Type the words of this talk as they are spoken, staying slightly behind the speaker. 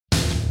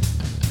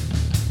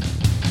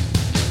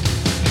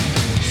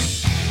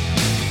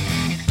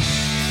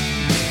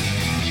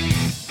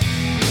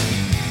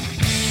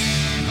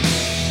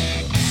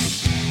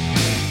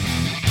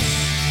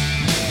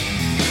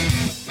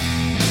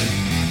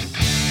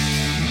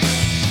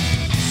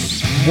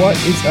What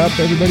is up,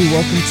 everybody?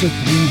 Welcome to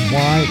Three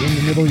Wide in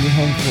the Middle, your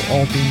home for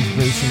all things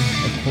racing.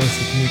 Of course,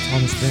 with me,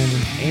 Thomas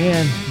Brandon,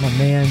 and my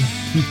man,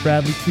 Keith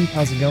Bradley. Keith,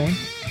 how's it going?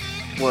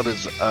 What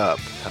is up?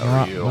 How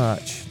Not are you?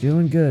 much.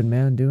 Doing good,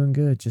 man. Doing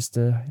good. Just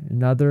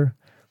another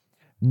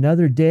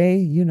day,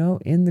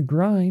 in the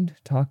grind,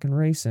 talking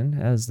racing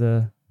as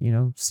the,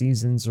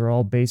 seasons are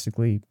all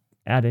basically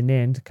at an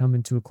end,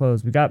 coming to a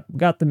close. We got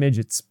the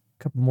midgets,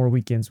 a couple more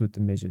weekends with the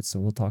midgets,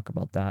 so we'll talk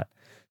about that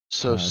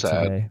So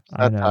sad. today. It's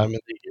I that know. time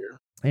of the year.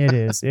 It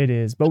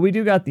is. But we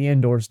do got the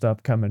indoor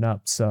stuff coming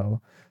up, so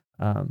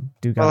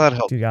do Well, that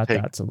helps got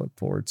take that to look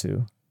forward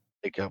to.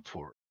 up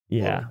for it a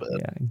Yeah, little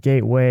bit. yeah.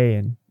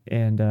 Gateway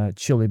and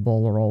Chili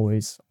Bowl are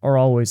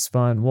always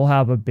fun. We'll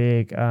have a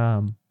big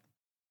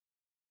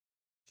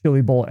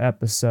Chili Bowl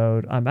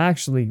episode.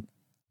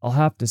 I'll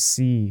have to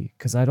see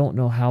because I don't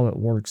know how it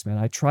works, man.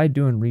 I tried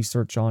doing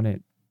research on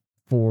it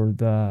for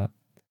the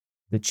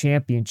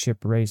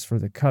championship race for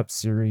the Cup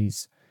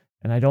Series,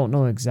 and I don't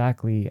know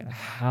exactly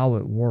how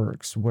it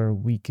works where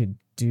we could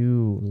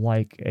do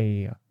like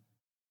a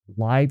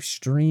live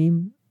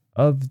stream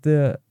of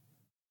the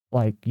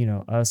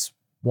us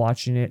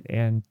watching it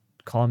and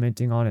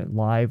commenting on it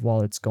live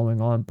while it's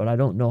going on, but I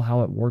don't know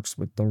how it works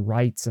with the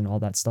rights and all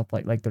that stuff.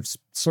 Like there's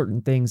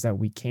certain things that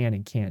we can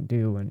and can't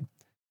do, and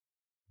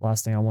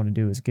last thing I want to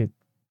do is get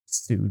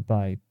sued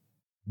by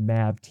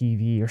Mav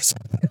TV or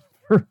something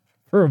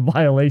for a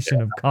violation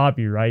of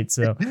copyright.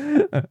 So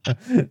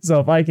so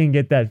if I can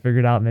get that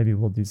figured out, maybe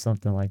we'll do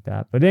something like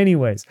that. But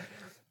anyways,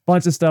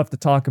 bunch of stuff to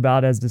talk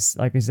about as this,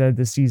 like I said,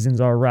 the seasons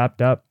are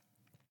wrapped up.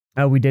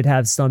 We did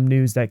have some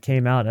news that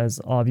came out as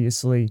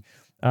obviously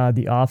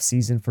the off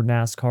season for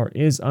NASCAR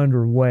is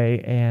underway,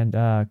 and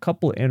a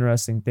couple of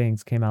interesting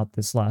things came out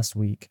this last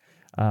week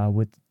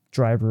with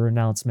driver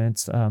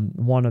announcements.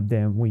 One of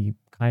them we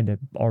kind of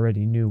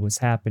already knew was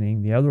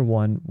happening. The other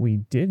one we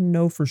didn't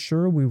know for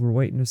sure. We were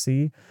waiting to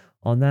see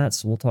on that,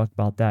 so we'll talk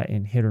about that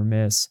in hit or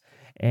miss.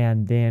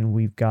 And then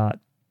we've got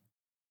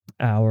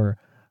our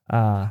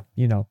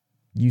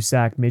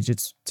USAC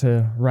midgets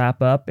to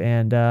wrap up,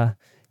 and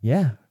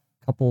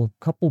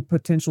couple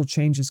potential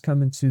changes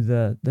coming to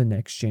the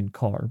next gen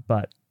car.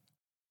 But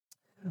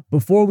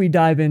before we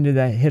dive into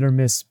that hit or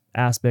miss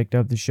aspect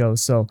of the show,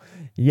 so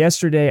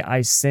yesterday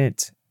I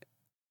sent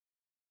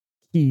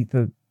Keith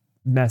a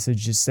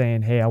message just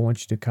saying, hey, I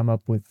want you to come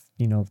up with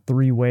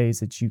 3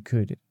 ways that you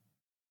could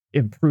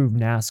improve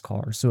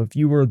NASCAR. So if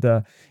you were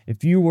the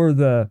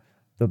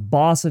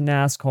boss of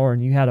NASCAR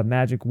and you had a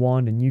magic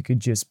wand and you could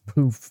just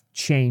poof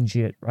change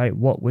it, right?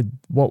 What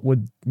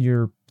would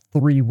your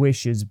 3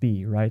 wishes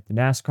be, right? The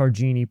NASCAR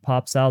genie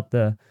pops out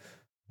the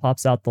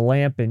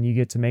lamp and you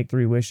get to make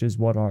 3 wishes.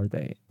 What are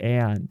they?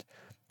 And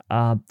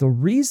the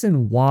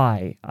reason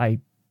why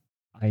I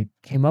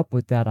came up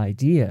with that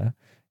idea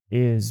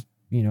is,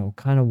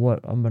 kind of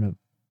what I'm going to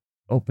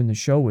open the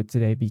show with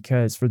today,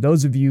 because for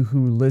those of you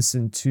who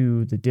listened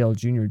to the Dale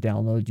Jr.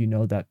 download, you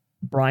know that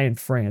Brian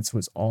France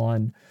was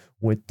on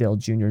with Dale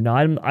Jr. Now,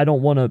 I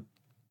don't want to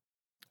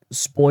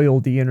spoil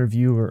the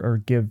interview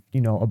or give,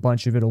 a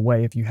bunch of it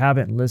away if you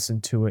haven't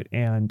listened to it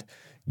and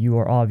you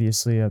are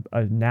obviously a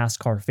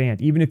NASCAR fan.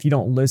 Even if you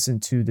don't listen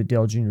to the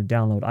Dale Jr.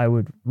 download, I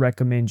would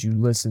recommend you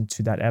listen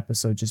to that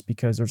episode just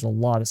because there's a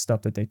lot of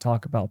stuff that they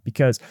talk about.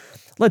 Because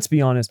let's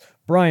be honest,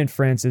 Brian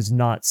France is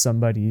not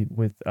somebody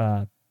with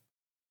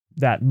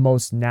that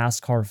most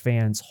NASCAR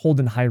fans hold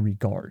in high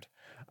regard.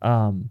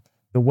 The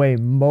way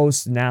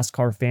most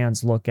NASCAR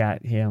fans look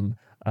at him,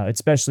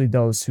 especially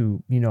those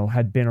who,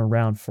 had been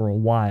around for a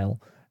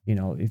while,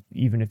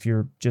 even if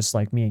you're just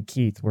like me and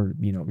Keith, where,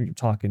 you're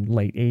talking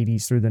late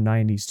 80s through the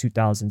 90s,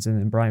 2000s, and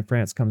then Brian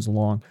France comes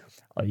along,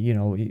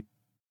 to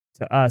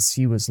us,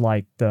 he was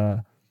like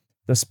the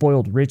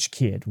spoiled rich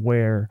kid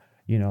where,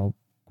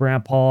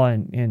 grandpa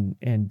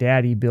and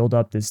daddy build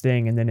up this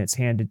thing and then it's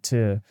handed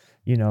to,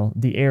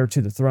 the heir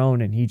to the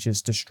throne and he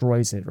just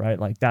destroys it, right?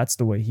 Like that's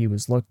the way he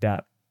was looked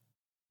at.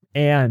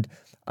 And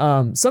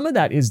some of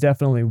that is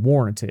definitely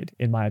warranted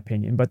in my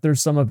opinion, but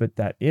there's some of it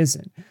that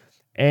isn't.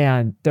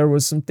 And there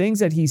was some things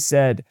that he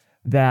said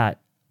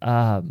that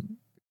kind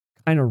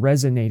of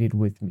resonated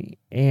with me.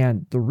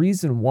 And the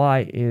reason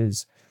why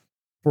is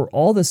for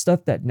all the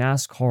stuff that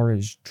NASCAR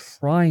is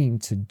trying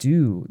to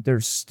do,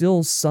 there's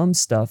still some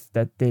stuff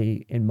that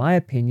they, in my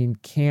opinion,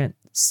 can't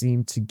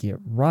seem to get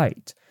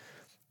right.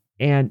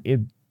 And it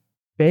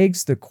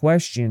begs the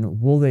question,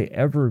 will they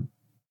ever,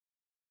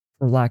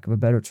 for lack of a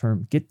better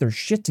term, get their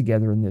shit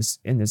together in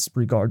this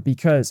regard?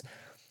 Because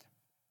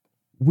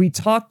we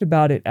talked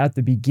about it at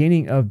the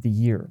beginning of the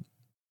year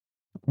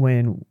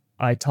when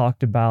I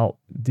talked about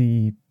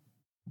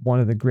one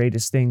of the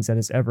greatest things that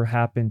has ever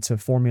happened to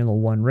Formula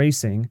One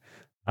racing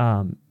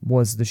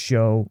was the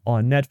show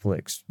on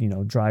Netflix,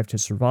 Drive to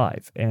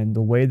Survive. And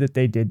the way that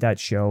they did that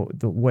show,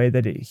 the way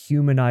that it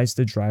humanized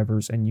the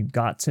drivers and you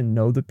got to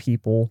know the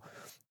people,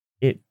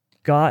 it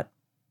got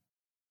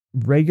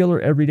regular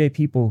everyday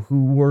people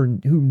who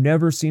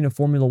never seen a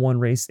Formula One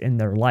race in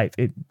their life.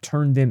 It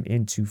turned them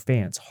into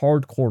fans,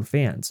 hardcore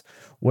fans,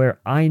 where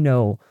I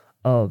know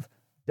of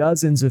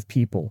dozens of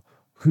people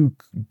who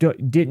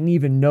didn't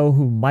even know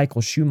who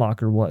Michael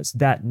Schumacher was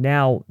that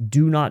now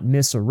do not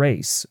miss a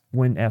race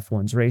when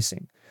F1's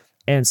racing.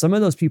 And some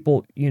of those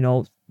people,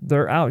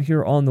 they're out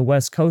here on the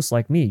West Coast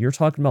like me. You're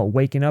talking about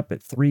waking up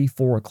at 3,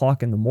 4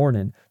 o'clock in the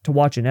morning to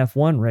watch an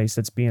F1 race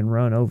that's being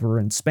run over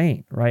in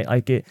Spain, right?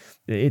 Like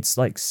it's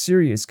like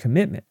serious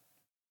commitment.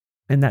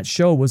 And that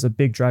show was a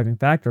big driving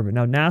factor of it.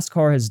 Now,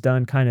 NASCAR has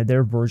done kind of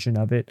their version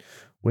of it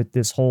with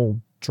this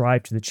whole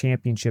drive to the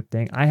championship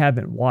thing. I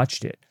haven't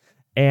watched it.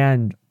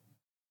 And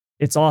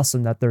it's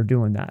awesome that they're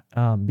doing that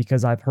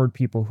because I've heard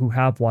people who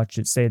have watched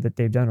it say that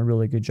they've done a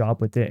really good job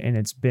with it. And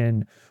it's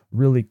been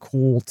really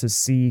cool to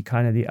see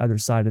kind of the other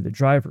side of the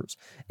drivers.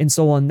 And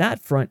so on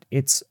that front,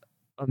 it's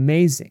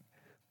amazing.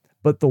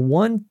 But the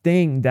one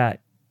thing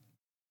that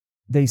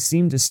they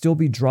seem to still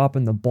be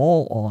dropping the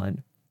ball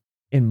on,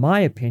 in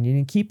my opinion,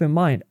 and keep in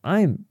mind,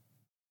 I'm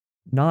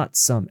not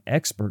some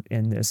expert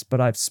in this,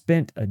 but I've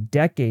spent a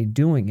decade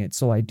doing it,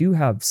 so I do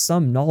have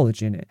some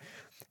knowledge in it,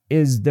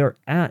 is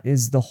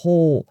the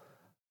whole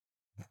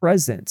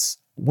presence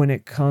when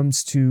it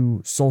comes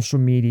to social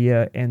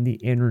media and the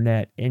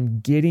internet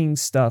and getting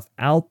stuff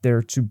out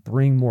there to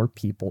bring more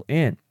people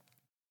in.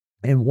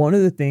 And one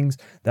of the things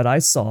that I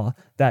saw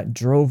that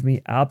drove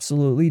me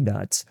absolutely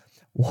nuts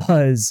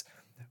was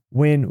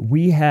when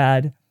we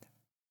had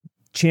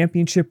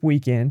championship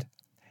weekend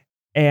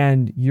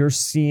and you're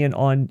seeing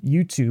on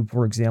YouTube,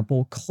 for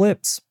example,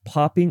 clips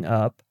popping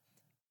up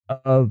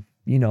of,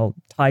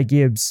 Ty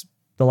Gibbs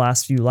the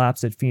last few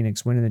laps at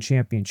Phoenix winning the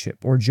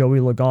championship, or Joey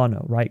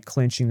Logano, right,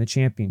 clinching the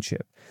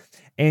championship.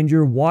 And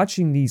you're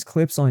watching these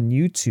clips on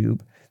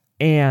YouTube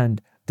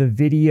and the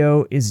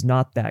video is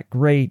not that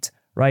great,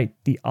 right?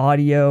 The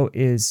audio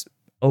is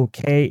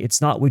okay.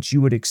 It's not what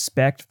you would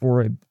expect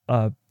for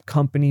a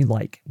company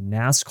like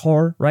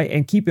NASCAR, right?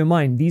 And keep in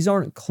mind, these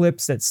aren't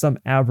clips that some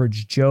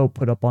average Joe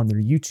put up on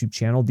their YouTube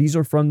channel. These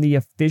are from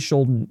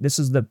this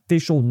is the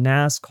official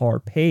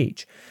NASCAR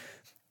page.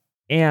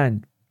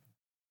 And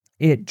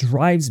it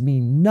drives me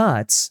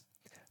nuts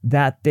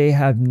that they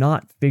have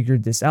not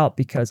figured this out,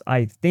 because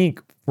I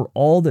think for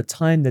all the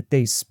time that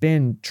they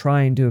spend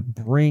trying to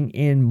bring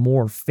in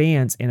more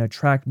fans and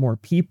attract more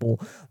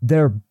people,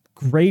 their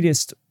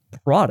greatest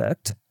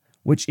product,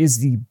 which is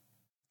the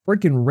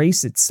freaking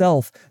race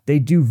itself, they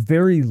do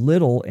very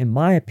little, in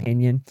my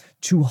opinion,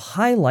 to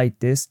highlight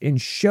this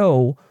and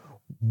show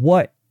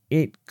what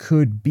it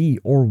could be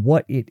or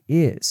what it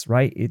is,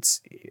 right?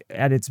 It's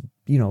at its,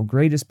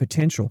 greatest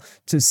potential.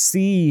 To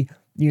see,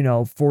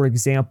 for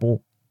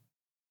example,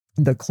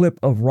 the clip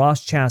of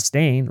Ross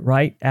Chastain,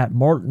 right, at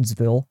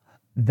Martinsville,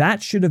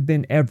 that should have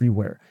been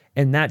everywhere.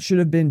 And that should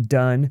have been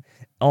done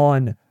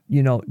on,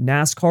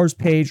 NASCAR's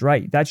page,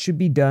 right? That should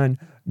be done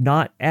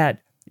not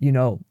at,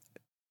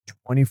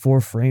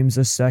 24 frames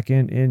a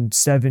second in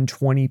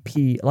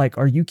 720p. Like,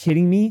 are you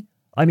kidding me?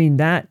 I mean,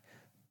 that,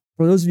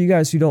 for those of you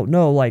guys who don't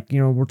know,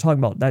 we're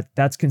talking about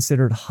that's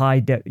considered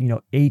high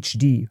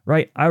HD,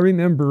 right? I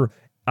remember,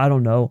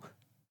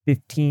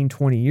 15,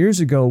 20 years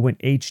ago when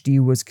HD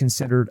was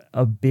considered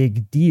a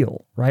big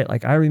deal, right?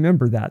 Like, I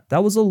remember that.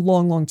 That was a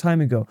long, long time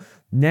ago.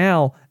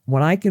 Now,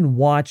 when I can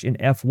watch an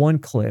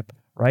F1 clip,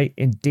 right,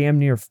 in damn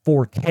near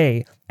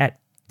 4K at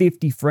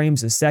 50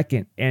 frames a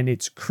second, and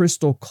it's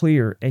crystal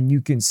clear, and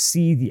you can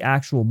see the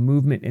actual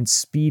movement and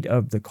speed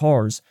of the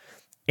cars,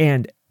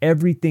 and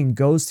everything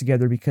goes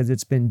together because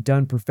it's been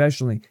done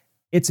professionally.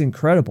 It's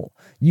incredible.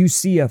 You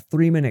see a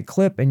 3-minute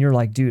clip and you're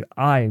like, dude,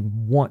 I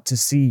want to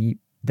see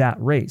that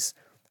race.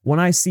 When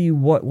I see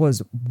what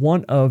was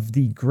one of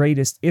the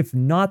greatest, if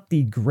not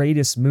the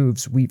greatest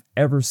moves we've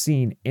ever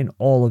seen in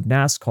all of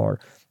NASCAR,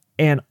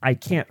 and I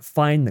can't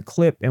find the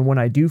clip, and when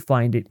I do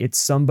find it, it's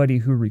somebody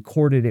who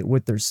recorded it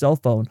with their cell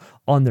phone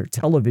on their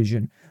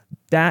television,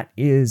 that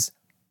is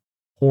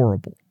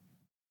horrible.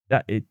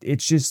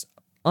 It's just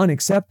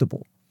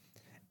unacceptable.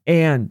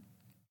 And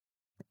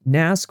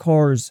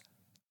NASCAR's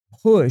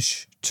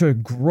push to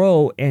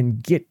grow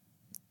and get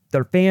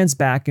their fans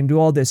back and do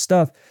all this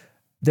stuff,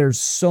 there's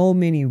so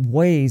many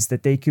ways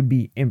that they could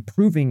be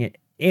improving it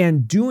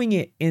and doing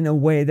it in a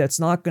way that's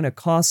not going to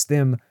cost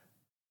them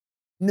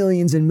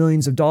millions and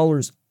millions of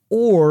dollars,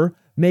 or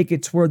make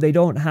it to where they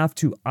don't have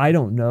to,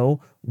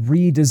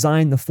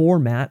 redesign the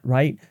format,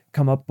 right?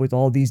 Come up with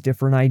all these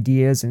different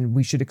ideas and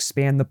we should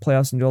expand the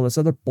playoffs and do all this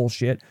other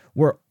bullshit,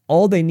 where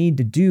all they need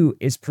to do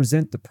is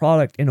present the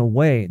product in a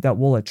way that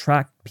will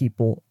attract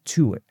people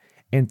to it.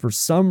 And for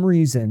some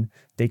reason,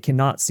 they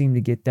cannot seem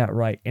to get that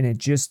right. And it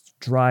just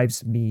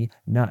drives me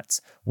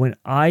nuts. When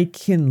I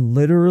can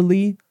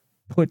literally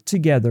put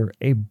together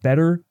a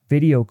better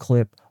video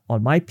clip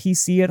on my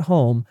PC at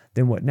home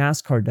than what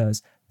NASCAR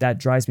does, that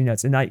drives me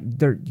nuts. And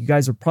you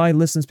guys are probably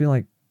listening to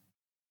being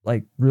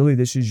like, really,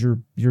 this is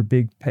your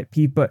big pet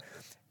peeve, but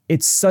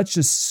it's such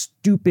a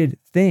stupid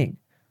thing,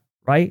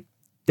 right?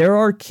 There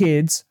are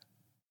kids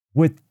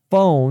with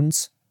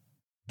phones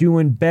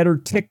doing better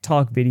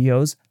TikTok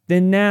videos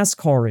than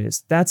NASCAR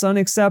is. That's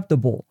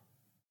unacceptable.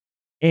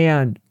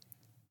 And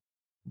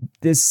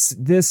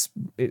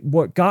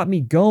what got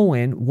me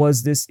going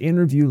was this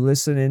interview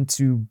listening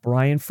to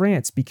Brian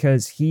France,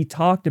 because he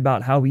talked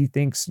about how he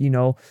thinks,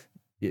 the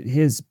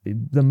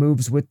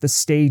moves with the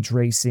stage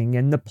racing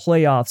and the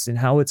playoffs, and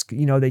how it's,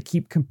 they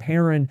keep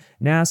comparing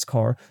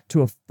NASCAR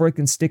to a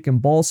freaking stick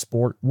and ball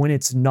sport when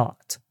it's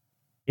not.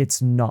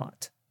 It's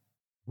not.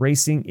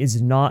 Racing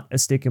is not a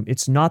stick and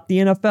it's not the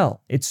NFL.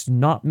 It's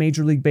not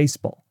Major League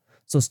Baseball.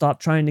 So stop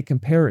trying to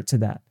compare it to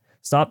that.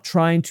 Stop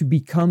trying to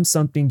become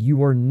something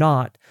you are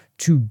not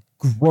to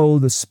grow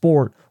the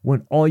sport,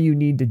 when all you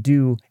need to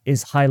do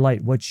is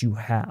highlight what you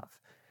have.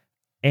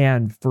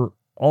 And for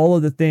all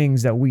of the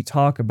things that we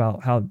talk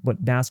about,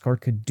 what NASCAR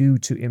could do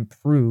to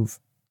improve,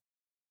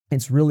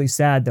 it's really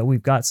sad that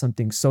we've got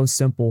something so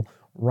simple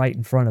right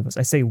in front of us.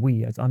 I say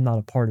we, I'm not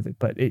a part of it,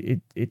 but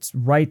it's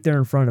right there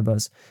in front of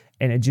us.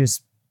 And it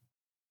just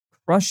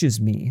crushes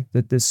me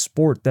that this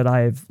sport that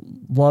I've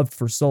loved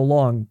for so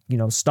long,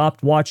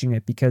 stopped watching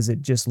it because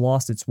it just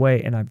lost its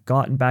way. And I've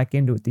gotten back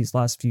into it these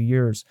last few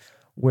years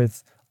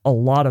with a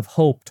lot of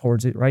hope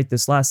towards it, right?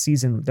 This last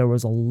season, there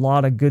was a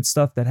lot of good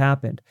stuff that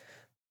happened.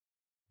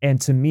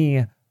 And to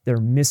me, they're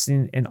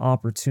missing an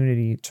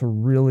opportunity to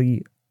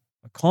really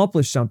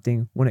accomplish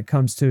something when it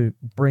comes to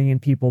bringing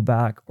people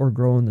back or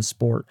growing the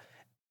sport,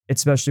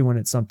 especially when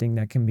it's something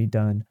that can be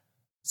done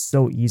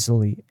so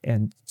easily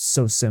and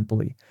so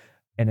simply.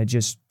 And it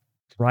just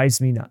drives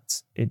me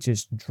nuts. It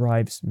just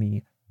drives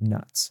me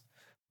nuts.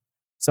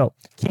 So,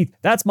 Keith,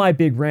 that's my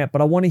big rant,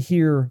 but I want to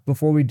hear,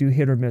 before we do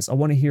hit or miss, I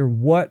want to hear,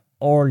 what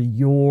are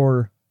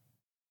your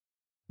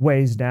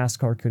ways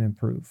NASCAR could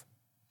improve?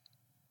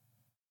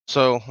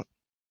 So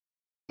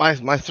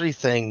my three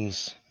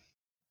things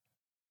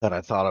that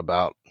I thought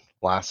about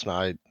last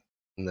night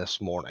and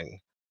this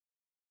morning,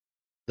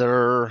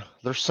 they're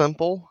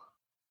simple,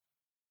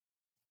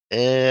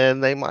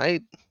 and they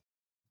might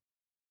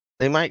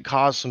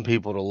cause some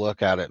people to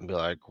look at it and be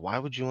like, why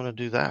would you want to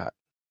do that?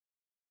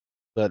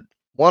 But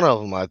one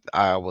of them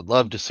I would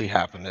love to see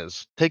happen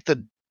is take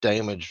the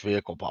damaged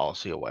vehicle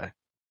policy away,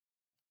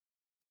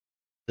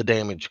 the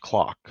damage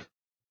clock.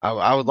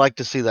 I would like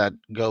to see that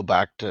go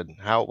back to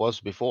how it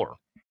was before.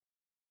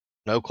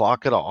 No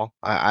clock at all.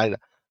 I'm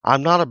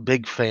not a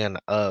big fan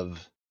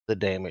of the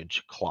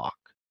damage clock.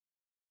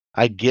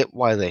 I get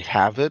why they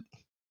have it.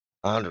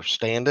 I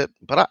understand it,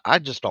 but I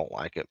just don't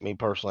like it. Me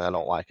personally, I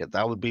don't like it.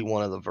 That would be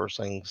one of the first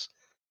things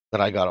that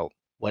I got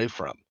away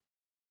from.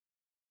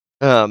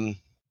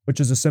 Which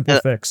is a simple Uh,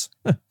 fix.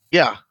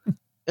 yeah,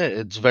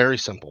 it's very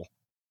simple.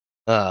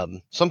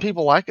 Some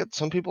people like it,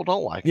 some people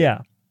don't like it. Yeah.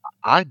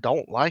 I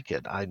don't like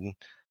it.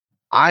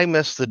 I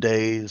miss the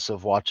days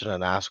of watching a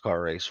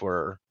NASCAR race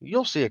where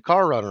you'll see a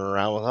car running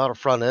around without a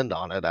front end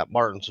on it at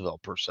Martinsville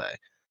per se,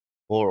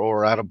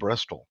 or at a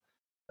Bristol.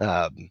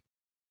 Um,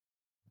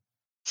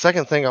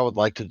 Second thing I would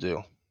like to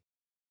do,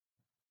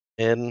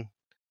 and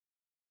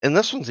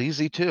this one's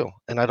easy too,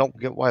 and I don't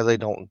get why they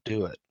don't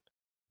do it.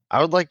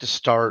 I would like to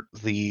start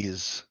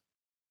these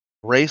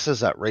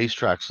races at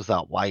racetracks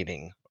without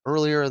lighting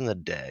earlier in the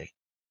day,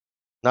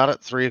 not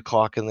at 3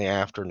 o'clock in the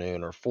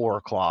afternoon or 4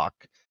 o'clock.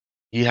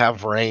 You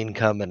have rain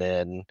coming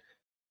in.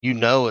 You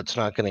know it's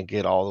not going to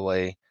get all the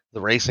way.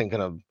 The race ain't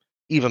going to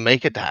even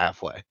make it to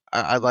halfway.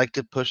 I'd like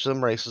to push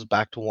them races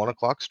back to 1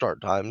 o'clock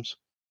start times,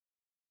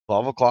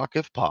 12 o'clock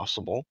if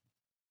possible.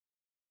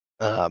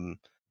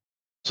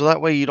 So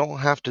that way you don't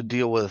have to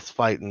deal with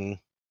fighting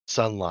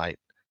sunlight,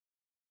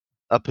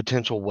 a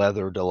potential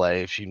weather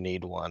delay if you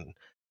need one.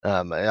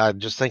 I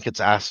just think it's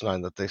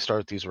asinine that they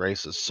start these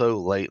races so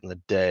late in the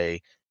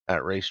day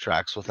at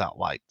racetracks without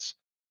lights.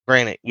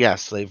 Granted,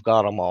 yes, they've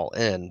got them all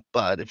in,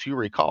 but if you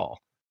recall,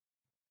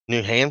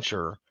 New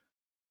Hampshire, a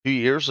few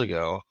years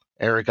ago,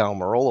 Eric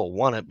Almirola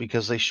won it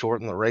because they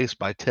shortened the race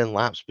by 10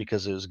 laps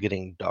because it was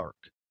getting dark.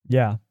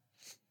 Yeah.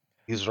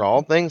 These are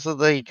all things that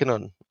they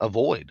can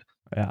avoid.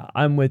 Yeah,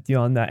 I'm with you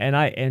on that.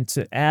 And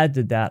to add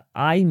to that,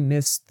 I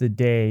miss the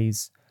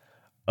days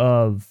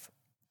of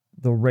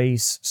the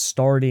race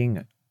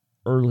starting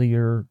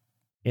earlier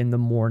in the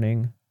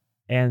morning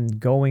and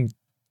going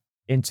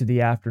into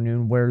the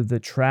afternoon, where the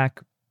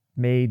track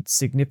made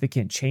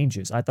significant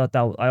changes. I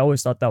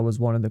always thought that was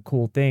one of the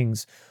cool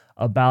things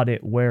about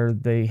it, where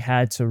they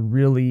had to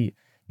really,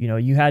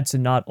 you had to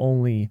not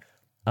only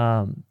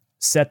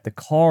set the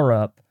car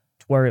up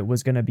to where it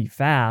was going to be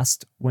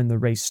fast when the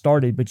race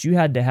started, but you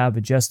had to have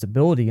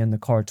adjustability in the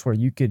car to where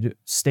you could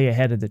stay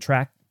ahead of the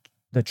track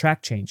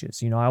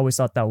changes. I always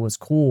thought that was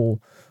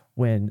cool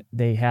when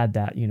they had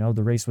that.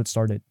 The race would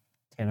start at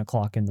 10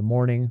 o'clock in the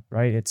morning,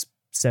 right? It's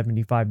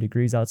 75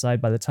 degrees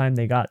outside. By the time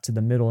they got to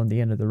the middle and the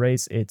end of the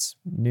race, it's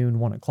noon,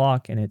 1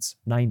 o'clock, and it's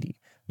 90.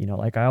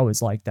 I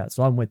always liked that.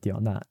 So I'm with you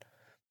on that.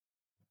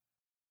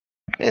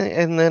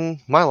 And then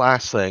my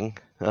last thing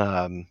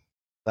that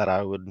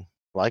I would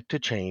like to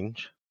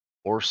change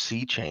or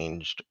see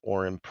changed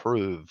or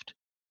improved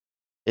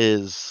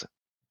is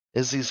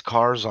these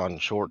cars on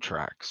short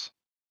tracks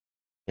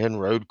and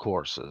road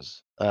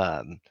courses.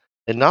 And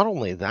not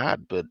only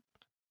that, but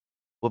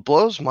What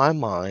blows my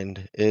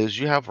mind is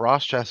you have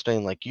Ross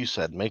Chastain, like you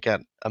said, make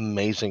an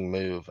amazing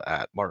move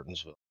at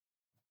Martinsville,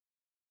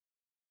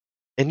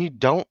 and they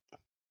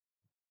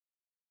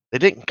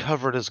didn't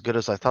cover it as good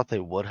as I thought they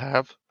would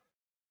have.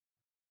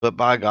 But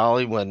by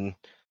golly, when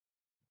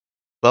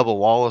Bubba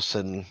Wallace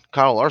and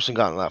Kyle Larson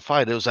got in that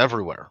fight, it was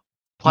everywhere,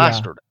 Yeah.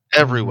 plastered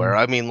everywhere. Mhm.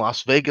 I mean,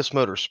 Las Vegas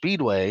Motor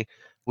Speedway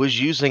was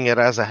using it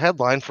as a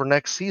headline for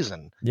next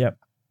season. Yep.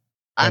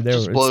 Yeah, That there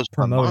just it's blows my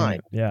promoting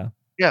mind. it. Yeah.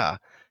 Yeah.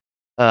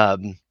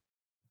 Um,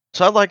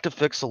 so I'd like to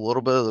fix a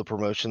little bit of the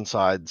promotion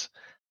sides.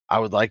 I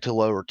would like to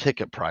lower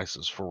ticket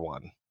prices for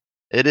one.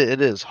 It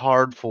is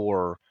hard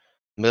for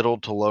middle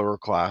to lower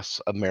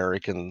class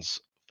Americans,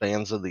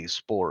 fans of these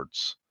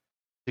sports,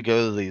 to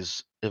go to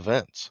these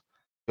events,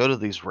 go to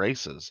these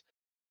races.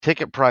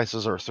 Ticket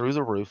prices are through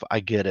the roof. I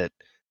get it.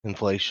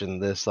 Inflation,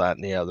 this, that,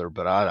 and the other,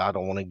 but I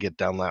don't want to get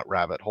down that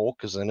rabbit hole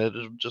because then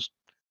it'll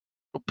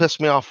piss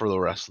me off for the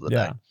rest of the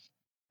day.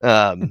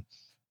 Yeah.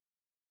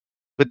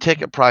 But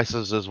ticket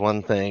prices is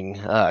one thing.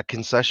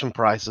 Concession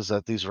prices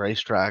at these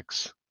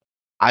racetracks,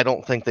 I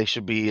don't think they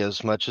should be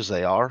as much as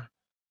they are.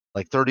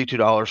 Like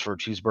 $32 for a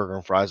cheeseburger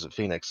and fries at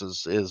Phoenix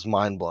is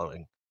mind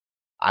blowing.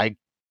 I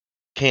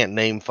can't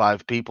name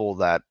 5 people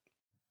that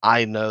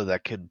I know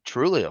that could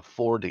truly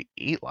afford to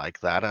eat like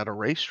that at a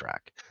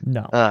racetrack.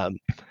 No. Um,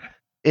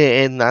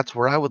 and that's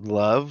where I would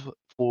love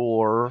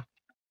for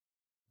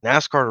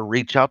NASCAR to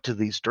reach out to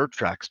these dirt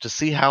tracks to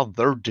see how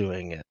they're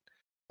doing it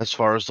as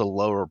far as the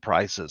lower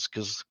prices,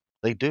 because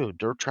they do.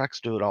 Dirt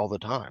tracks do it all the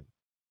time.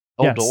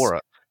 Yes. Eldora,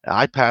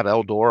 I pat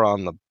Eldora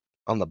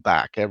on the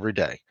back every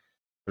day.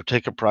 Their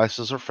ticket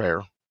prices are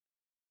fair.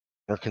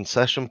 Their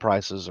concession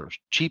prices are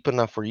cheap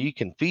enough where you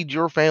can feed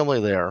your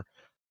family there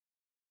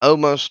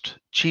almost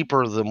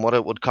cheaper than what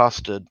it would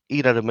cost to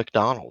eat at a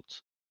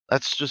McDonald's.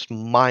 That's just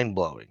mind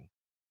blowing.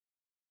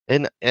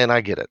 And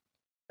I get it.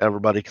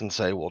 Everybody can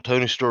say, "Well,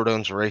 Tony Stewart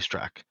owns a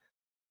racetrack."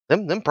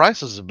 Them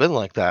prices have been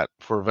like that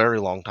for a very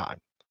long time,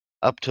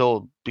 up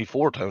till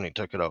before Tony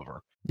took it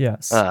over.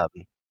 Yes. Um,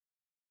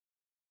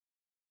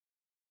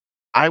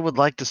 I would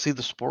like to see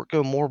the sport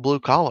go more blue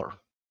collar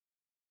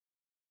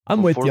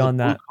I'm with for you the on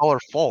blue that. collar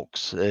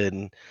folks,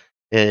 and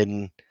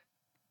I'm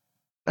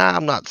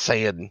not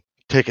saying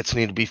tickets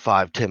need to be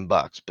 5,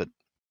 $10, but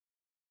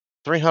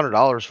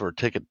 $300 for a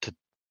ticket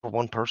for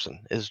one person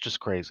is just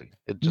crazy.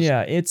 It just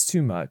Yeah, it's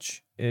too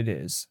much. It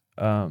is.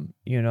 And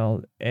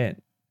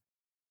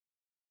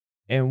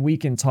we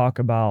can talk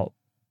about,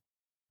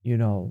 you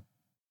know,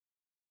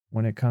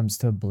 when it comes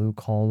to blue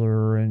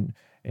collar and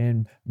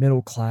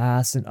middle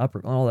class and upper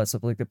and all that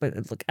stuff like that.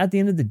 But look, at the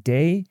end of the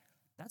day,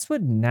 that's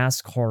what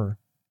NASCAR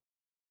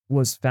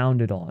was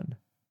founded on.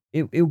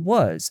 It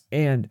was.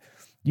 And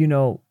you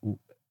know,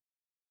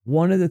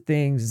 one of the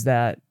things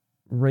that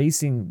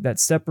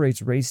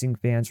separates racing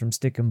fans from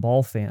stick and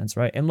ball fans,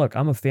 right? And look,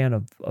 I'm a fan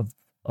of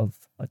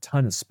a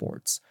ton of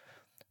sports,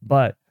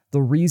 but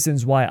the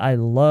reasons why I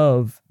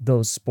love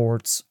those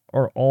sports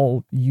are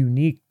all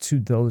unique to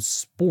those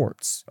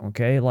sports.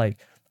 Okay. Like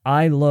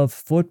I love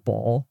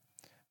football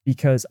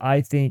because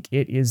I think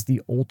it is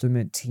the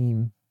ultimate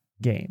team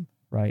game,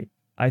 right?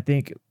 I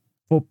think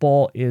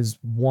football is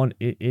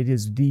it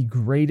is the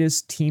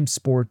greatest team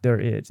sport there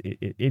is.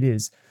 It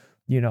is,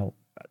 you know,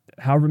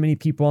 however many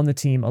people on the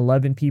team,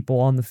 11 people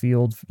on the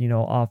field,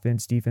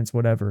 offense, defense,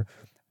 whatever,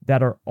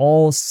 that are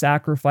all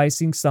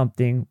sacrificing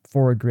something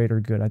for a greater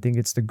good. I think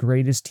it's the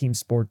greatest team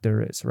sport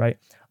there is, right?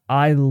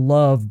 I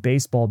love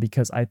baseball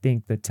because I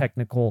think the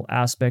technical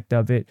aspect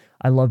of it,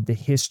 I love the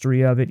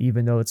history of it,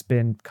 even though it's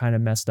been kind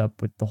of messed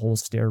up with the whole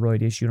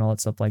steroid issue and all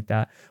that stuff like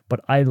that. But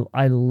I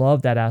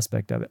love that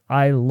aspect of it.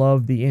 I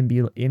love the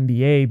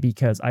NBA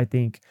because I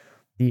think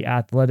the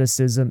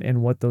athleticism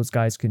and what those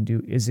guys can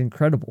do is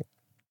incredible.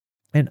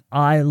 And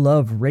I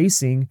love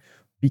racing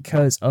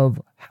because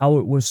of how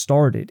it was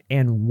started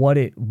and what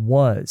it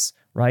was,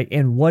 right?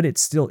 And what it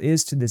still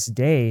is to this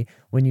day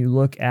when you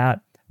look at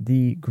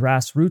the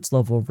grassroots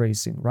level of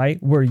racing, right?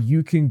 Where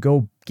you can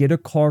go get a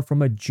car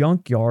from a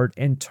junkyard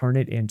and turn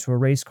it into a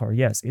race car.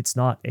 Yes, it's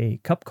not a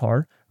cup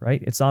car,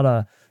 right? It's not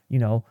a,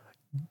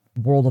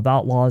 World of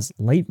Outlaws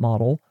late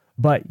model,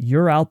 but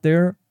you're out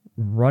there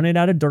running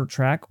at a dirt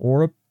track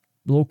or a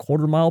little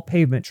quarter-mile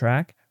pavement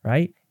track,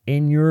 right?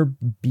 In your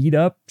beat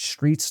up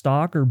street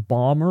stock or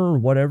bomber or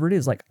whatever it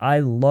is. Like, I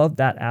love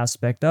that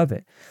aspect of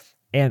it.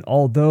 And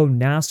although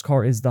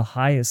NASCAR is the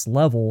highest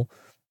level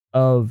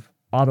of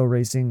auto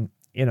racing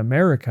in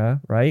America,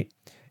 right?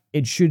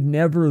 It should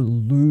never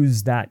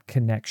lose that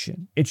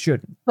connection. It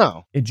shouldn't.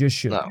 no, It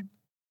just no. shouldn't.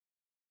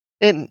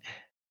 And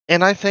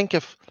and I think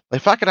if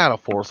I could add a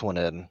fourth one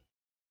in,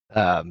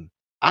 um,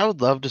 I would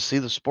love to see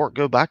the sport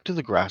go back to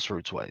the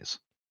grassroots ways.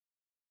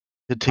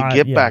 To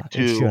get Yeah, back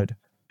it should.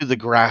 to the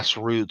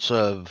grassroots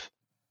of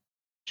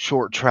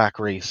short track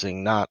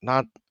racing, not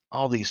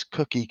all these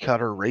cookie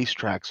cutter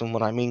racetracks. And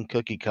when I mean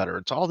cookie cutter,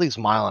 it's all these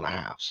mile and a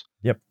halves.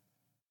 Yep.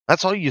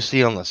 That's all you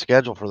see on the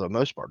schedule for the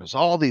most part. It's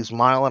all these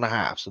mile and a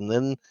halves, and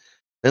then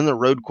the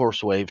road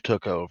course wave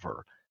took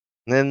over.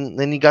 And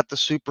then you got the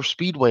super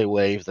speedway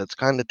wave that's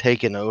kind of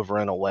taken over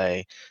in a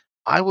way.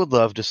 I would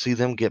love to see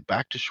them get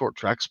back to short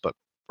tracks, but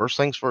first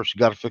things first, you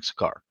got to fix a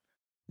car.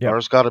 Yep.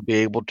 Car's got to be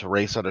able to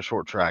race at a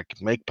short track,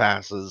 make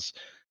passes,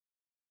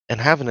 and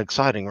have an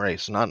exciting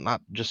race,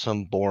 not just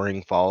some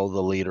boring follow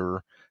the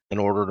leader in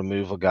order to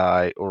move a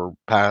guy or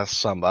pass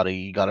somebody.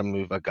 You got to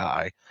move a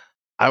guy.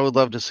 I would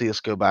love to see us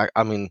go back.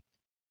 I mean,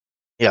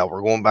 yeah,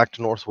 we're going back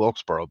to North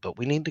Wilkesboro, but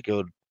we need to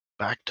go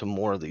back to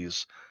more of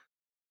these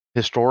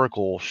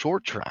historical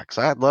short tracks.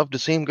 I'd love to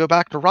see him go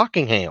back to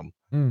Rockingham,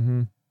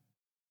 Mm-hmm.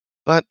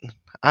 but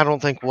I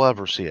don't think we'll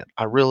ever see it.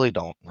 I really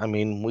don't. I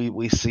mean,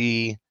 we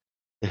see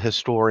the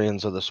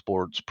historians of the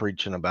sports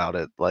preaching about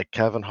it, like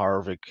Kevin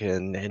Harvick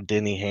and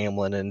Denny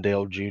Hamlin and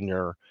Dale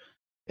Jr.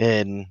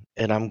 And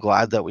I'm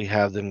glad that we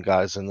have them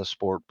guys in the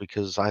sport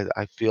because I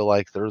feel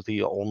like they're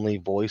the only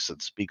voice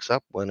that speaks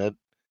up when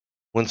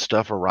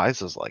stuff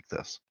arises like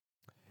this.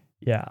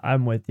 Yeah,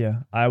 I'm with you.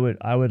 I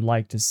would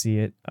like to see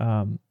it.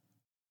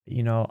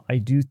 I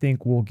do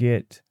think we'll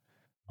get,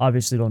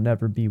 obviously it'll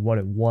never be what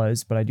it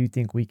was, but I do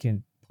think we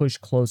can push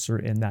closer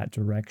in that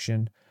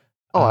direction.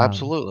 Oh, Um,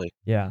 absolutely.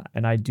 yeah,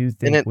 and I do And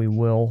think we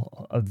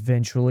will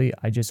eventually.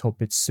 I just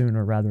hope it's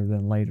sooner rather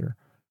than later.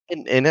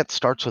 it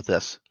starts with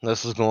this.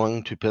 This is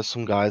going to piss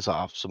some guys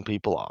off, some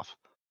people off.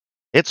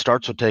 It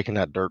starts with taking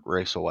that dirt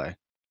race away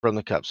from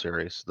the Cup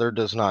Series. There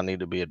does not need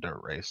to be a dirt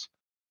race.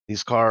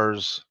 These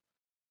cars,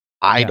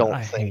 I Yeah, don't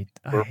I think hate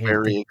I were hate the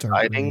very dirt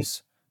exciting.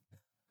 race.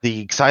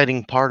 The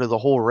exciting part of the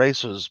whole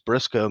race was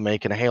Briscoe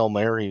making a Hail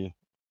Mary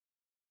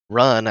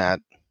run at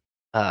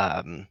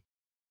um,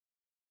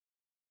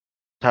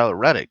 Tyler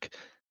Reddick.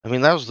 I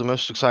mean, that was the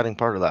most exciting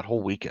part of that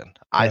whole weekend,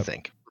 I Yep.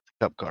 think, with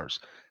the Cup cars.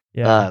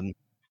 Yeah. Um,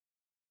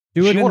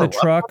 Do if it you in want the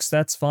to run one, trucks,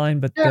 that's fine,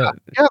 but yeah, yeah,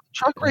 the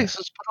truck yeah,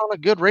 races put on a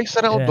good race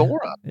at yeah,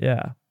 Eldora.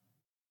 yeah.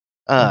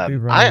 Don't be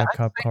running I the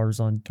cup cars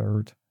on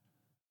dirt.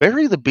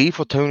 bury the beef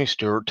with Tony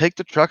Stewart. Take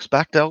the trucks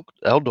back to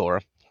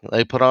Eldora.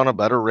 They put on a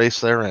better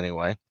race there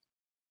anyway.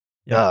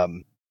 Yep.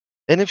 Um,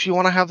 and if you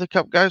want to have the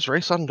Cup guys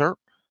race on dirt,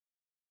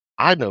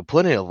 I know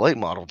plenty of late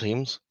model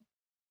teams.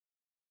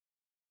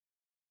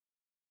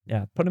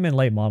 Yeah, put them in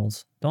late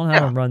models. Don't have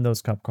Yeah, them run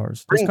those cup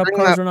cars. Those cup bring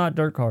cars that. are not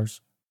dirt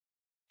cars.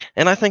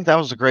 And I think that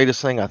was the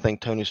greatest thing I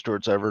think Tony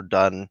Stewart's ever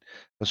done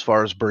as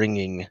far as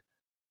bringing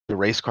the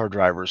race car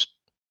drivers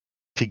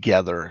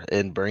together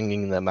and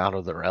bringing them out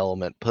of their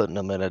element, putting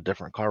them in a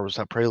different car was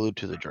that Prelude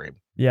to the Dream.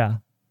 Yeah.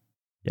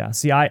 Yeah.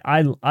 See, I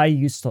loved the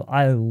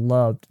I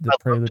loved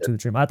Prelude it. to the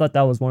Dream. I thought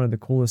that was one of the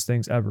coolest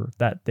things ever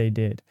that they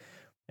did.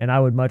 And I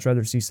would much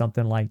rather see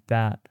something like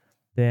that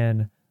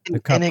than the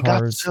And cup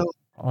cars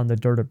on the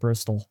dirt at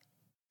Bristol.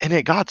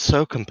 it got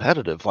so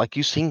competitive. Like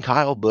you seen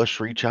Kyle Busch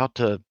reach out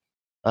to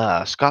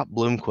Scott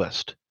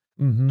Bloomquist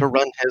Mm-hmm. to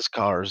run his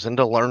cars and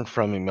to learn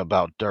from him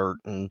about dirt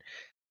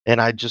and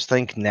I just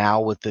think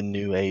now with the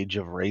new age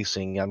of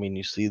racing, I mean,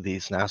 you see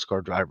these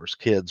NASCAR drivers'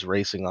 kids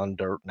racing on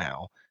dirt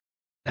now.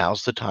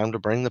 Now's the time to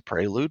bring the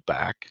Prelude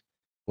back,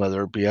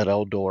 whether it be at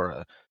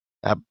Eldora,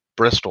 at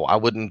Bristol. I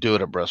wouldn't do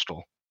it at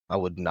Bristol. I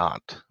would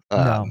not.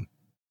 No.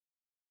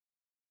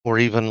 Or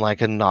even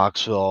like in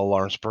Knoxville,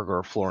 Lawrenceburg,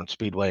 or Florence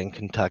Speedway in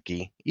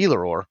Kentucky.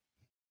 Either or.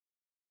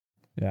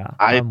 Yeah,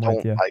 I I'm with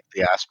don't you. like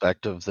the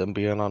aspect of them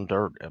being on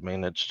dirt. I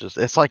mean,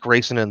 it's like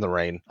racing in the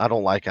rain. I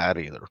don't like that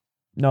either.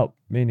 Nope,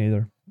 me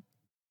neither.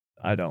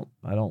 I don't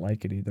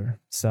like it either.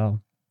 So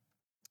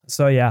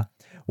yeah.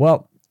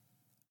 Well,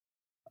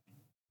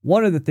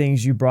 one of the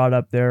things you brought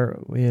up there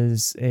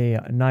is a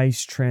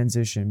nice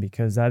transition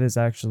because that is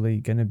actually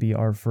going to be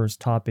our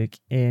first topic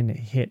in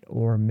hit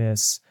or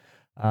miss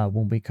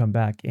when we come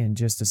back in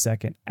just a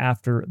second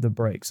after the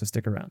break. So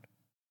stick around.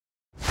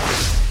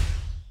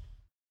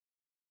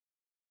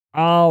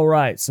 All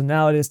right. So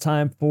now it is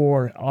time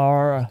for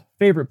our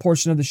favorite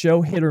portion of the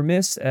show, hit or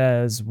miss,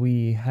 as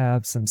we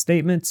have some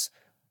statements.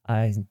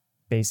 I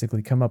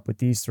basically come up with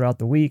these throughout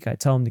the week. I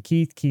tell them to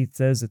Keith. Keith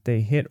says that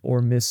they hit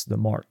or miss the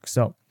mark.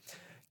 So,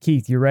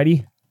 Keith, you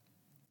ready?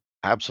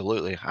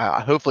 Absolutely.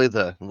 Hopefully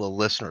the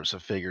listeners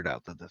have figured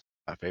out that this is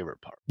my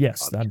favorite part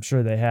Yes, of I'm the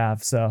sure they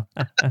have. So,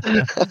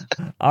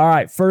 podcast. all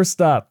right.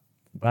 First up,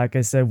 like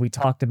I said, we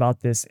talked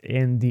about this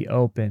in the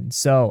open.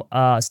 So,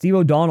 Steve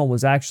O'Donnell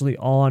was actually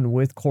on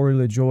with Corey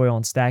LaJoy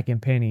on Stacking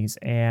Pennies,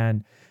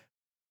 and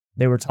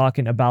they were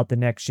talking about the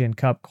next gen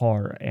cup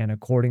car. And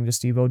according to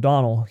Steve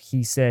O'Donnell,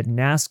 he said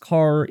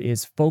NASCAR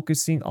is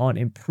focusing on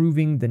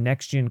improving the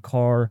next gen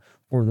car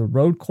for the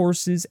road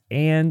courses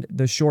and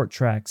the short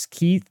tracks.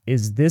 Keith,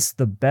 is this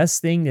the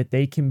best thing that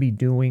they can be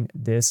doing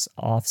this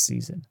off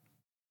season?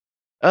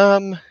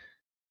 Um,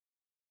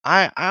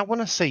 I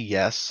want to say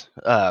yes.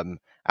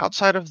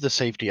 Outside of the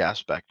safety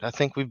aspect, I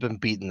think we've been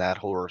beating that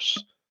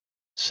horse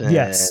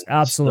Yes, since the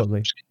absolutely.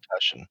 first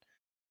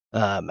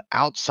concussion.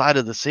 Outside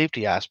of the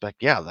safety aspect,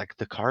 yeah, like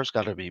the car's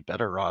got to be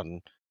better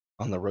on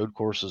the road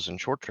courses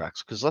and short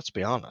tracks. Because let's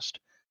be honest,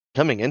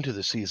 coming into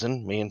the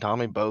season, me and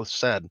Tommy both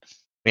said,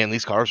 "Man,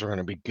 these cars are going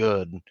to be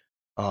good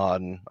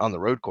on the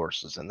road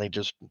courses," and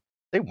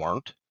they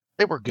weren't.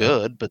 They were No.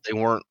 good, but they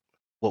weren't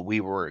what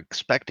we were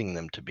expecting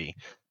them to be.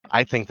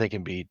 I think they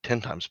can be 10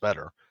 times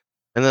better.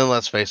 And then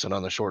let's face it,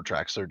 on the short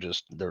tracks,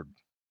 they're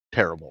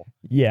terrible.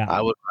 Yeah.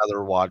 I would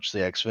rather watch the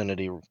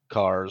Xfinity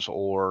cars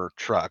or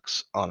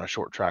trucks on a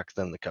short track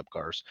than the Cup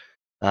cars.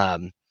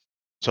 Um,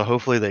 so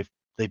hopefully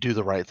they do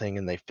the right thing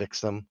and they fix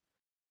them.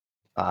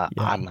 Yeah.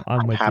 I'm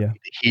I'm with you. happy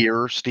to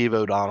hear Steve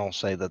O'Donnell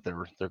say that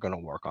they're going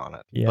to work on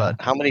it. Yeah. But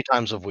how many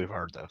times have we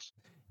heard this?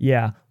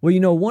 Yeah.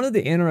 Well, one of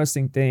the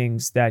interesting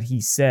things that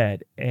he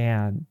said,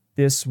 and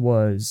this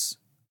was,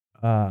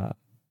 uh,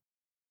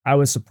 I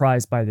was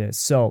surprised by this.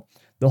 So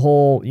the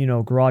whole,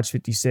 Garage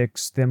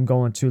 56, them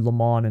going to Le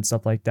Mans and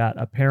stuff like that,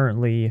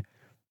 apparently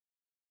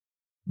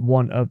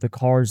one of the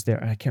cars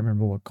there, I can't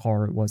remember what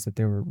car it was that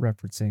they were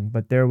referencing,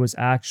 but there was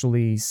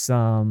actually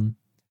some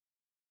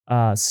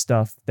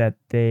stuff that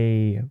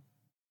they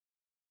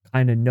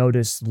kind of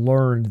noticed,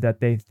 learned that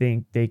they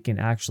think they can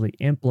actually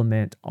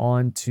implement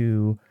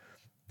onto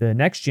the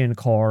next gen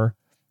car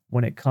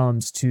when it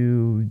comes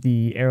to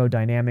the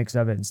aerodynamics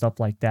of it and stuff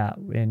like that.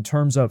 In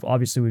terms of,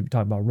 obviously, we've been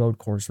talking about road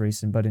course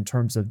racing, but in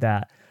terms of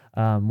that,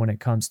 when it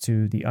comes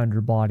to the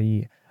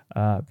underbody,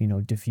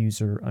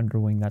 diffuser,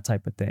 underwing, that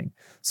type of thing.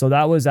 So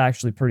that was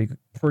actually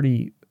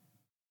pretty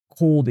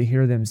cool to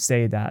hear them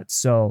say that.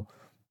 So,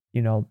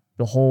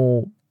 the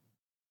whole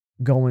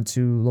going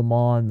to Le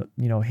Mans,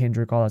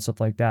 Hendrick, all that stuff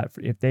like that.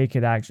 If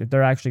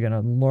they're actually going to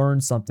learn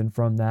something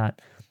from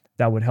that,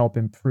 that would help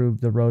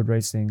improve the road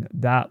racing.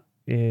 That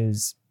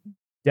is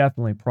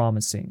definitely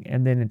promising.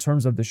 And then in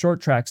terms of the short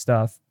track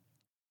stuff,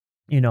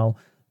 they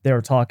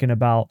were talking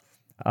about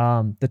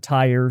the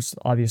tires.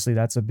 Obviously,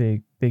 that's a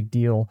big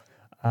deal.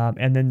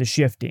 And then the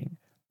shifting.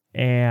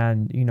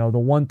 And, the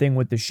one thing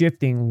with the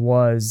shifting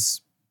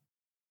was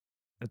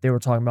that they were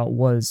talking about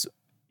was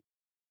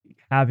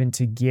having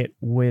to get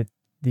with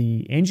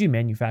the engine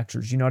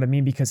manufacturers, you know what I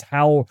mean? Because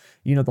how,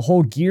 the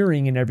whole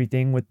gearing and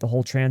everything with the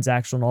whole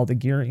transaction and all the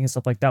gearing and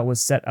stuff like that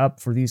was set up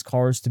for these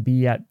cars to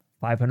be at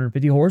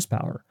 550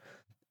 horsepower.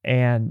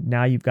 And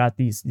now you've got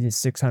these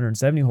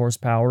 670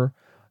 horsepower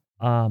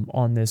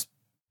on this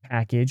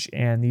package,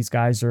 and these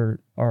guys are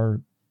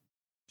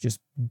just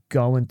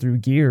going through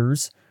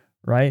gears,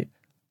 right?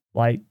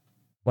 Like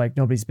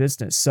nobody's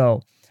business.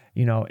 So,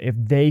 if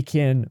they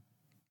can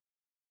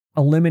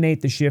eliminate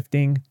the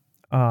shifting,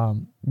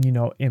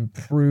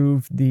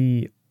 improve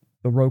the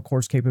road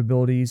course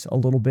capabilities a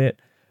little bit.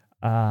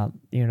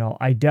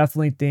 I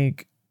definitely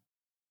think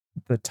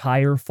the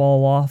tire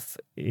fall off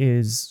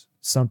is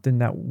something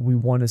that we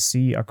want to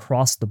see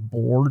across the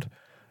board.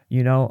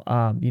 There was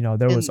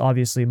And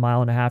obviously 1.5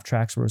 mile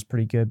tracks where it was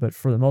pretty good, but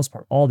for the most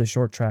part, all the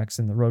short tracks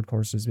and the road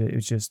courses, it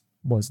just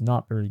was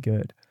not very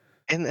good.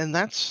 and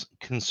that's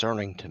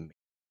concerning to me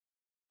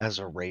as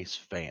a race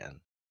fan.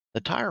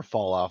 The tire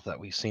fall off that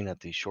we've seen at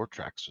these short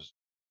tracks was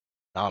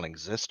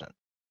non-existent.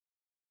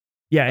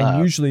 Yeah, and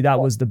Uh, usually that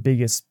what was the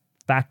biggest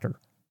factor.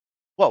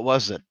 what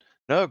was it?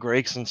 Noah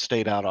Gragson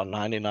stayed out on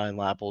 99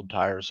 lap old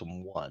tires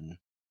and won.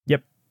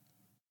 Yep,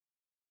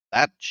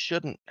 That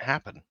shouldn't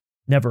happen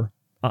never.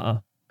 Uh-uh.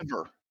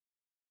 ever,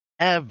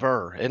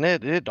 ever. And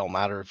it don't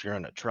matter if you're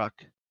in a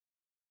truck,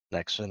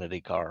 an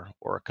Xfinity car,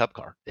 or a Cup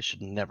car. It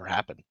should never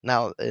happen.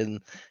 Now,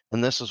 and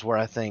this is where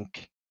I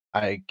think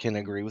I can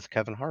agree with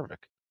Kevin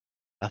Harvick.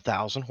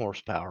 1,000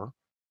 horsepower,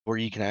 where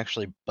you can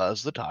actually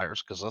buzz the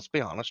tires. Because let's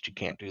be honest, you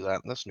can't do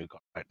that in this new car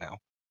right now.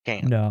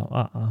 Can't. No,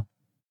 uh-uh.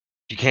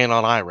 You can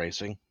on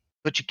iRacing,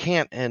 but you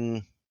can't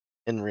in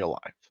real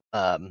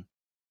life.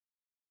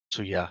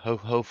 So yeah,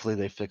 hopefully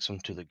they fix them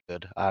to the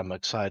good. I'm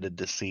excited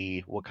to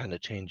see what kind of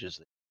changes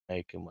they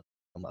make and what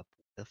they come up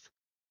with.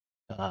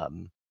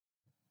 Um,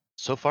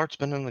 so far it's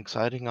been an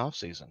exciting off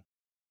season.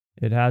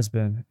 It has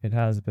been. It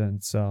has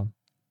been. So,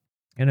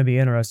 gonna be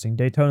interesting.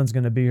 Daytona's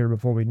gonna be here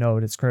before we know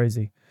it. It's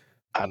crazy.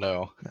 I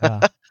know.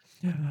 Uh,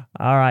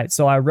 all right.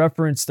 So I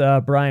referenced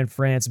Brian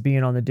France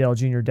being on the Dale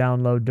Jr.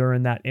 download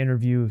during that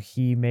interview.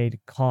 He made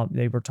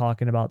they were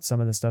talking about some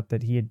of the stuff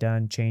that he had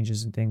done,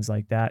 changes and things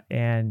like that,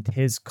 and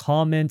his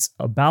comments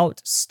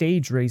about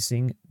stage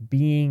racing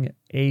being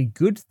a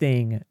good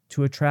thing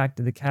to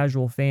attract the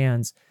casual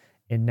fans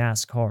in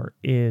NASCAR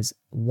is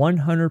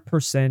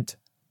 100%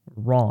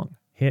 wrong.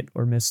 Hit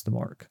or miss the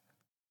mark.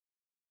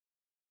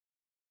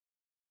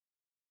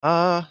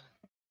 I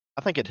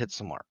think it hits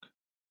the mark.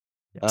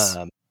 Yes.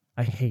 Um,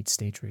 I hate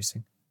stage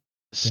racing.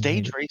 Can hate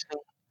Stage it. racing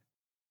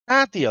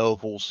at the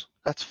ovals,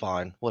 that's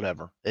fine.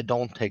 Whatever. It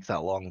don't take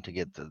that long to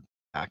get the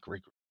back.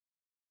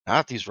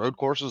 At these road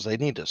courses, they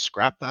need to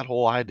scrap that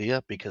whole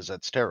idea because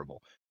that's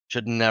terrible.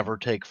 Should never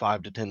take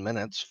 5 to 10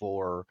 minutes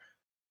for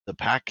the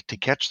pack to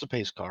catch the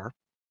pace car,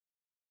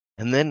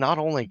 and then not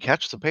only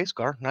catch the pace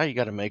car, now you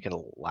got to make it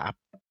a lap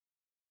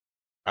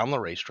around the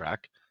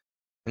racetrack.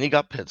 And you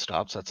got pit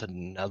stops. That's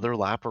another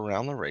lap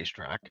around the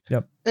racetrack.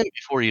 Yep. And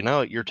before you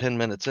know it, you're 10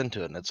 minutes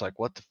into it, and it's like,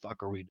 what the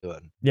fuck are we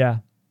doing? Yeah.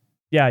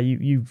 Yeah,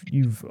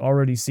 you've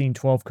already seen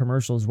 12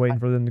 commercials waiting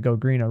for them to go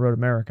green on Road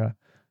America.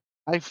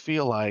 I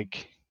feel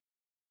like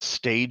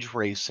stage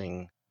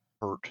racing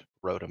hurt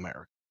Road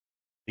America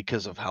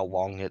because of how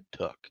long it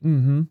took.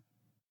 Mm-hmm.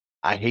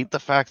 I hate the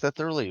fact that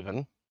they're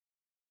leaving.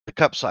 The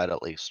Cup side,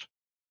 at least,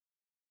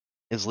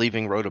 is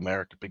leaving Road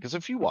America because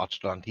if you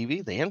watched it on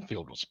TV, the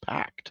infield was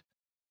packed.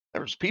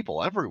 There's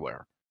people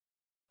everywhere.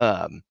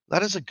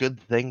 That is a good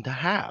thing to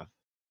have.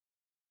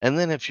 And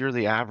then if you're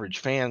the average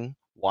fan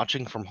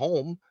watching from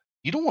home,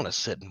 you don't want to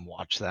sit and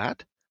watch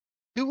that.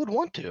 Who would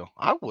want to?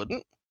 I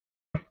wouldn't.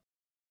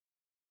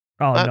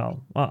 Oh That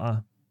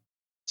no.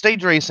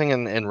 stage racing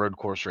and road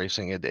course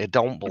racing, it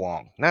don't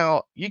belong.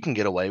 Now you can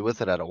get away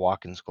with it at a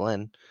Watkins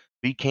Glen,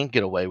 but you can't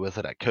get away with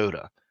it at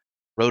Coda,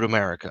 Road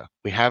America.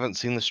 We haven't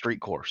seen the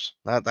street course.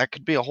 That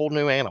could be a whole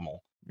new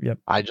animal. Yep.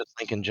 I just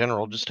think in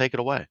general, just take it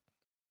away.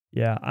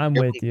 Yeah, I'm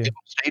Give with you. them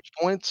stage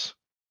points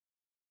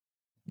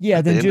Yeah,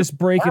 at the then end of just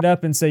break it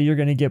up and say you're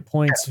going to get yeah,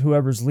 points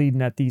whoever's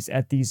leading at these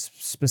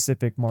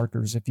specific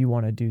markers if you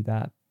want to do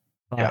that.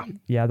 yeah. But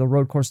yeah, the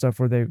road course stuff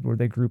where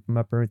they group them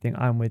up or everything,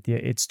 I'm with you.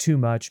 It's too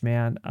much,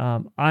 man.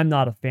 I'm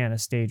not a fan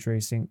of stage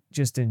racing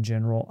just in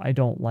general. I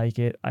don't like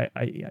it. I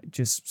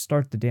just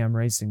start the damn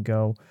race and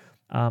go.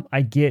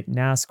 I get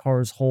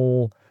NASCAR's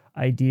whole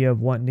idea of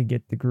wanting to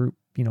get the group,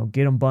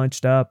 get them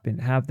bunched up and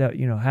have that,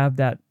 have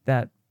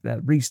that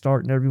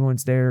restart and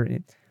everyone's there.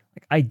 And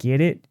like I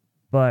get it,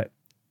 but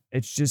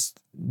it's just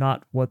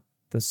not what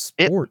the It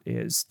sport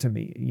is to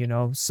me,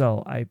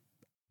 So I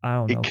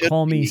don't it know. could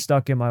Call me be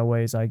stuck in my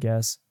ways, I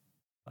guess.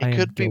 I it am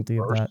could be guilty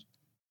of worse. that.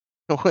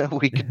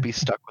 We could be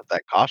stuck with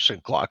that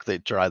caution clock they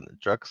tried in the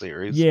truck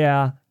series.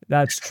 Yeah,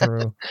 that's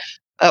true.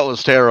 That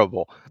was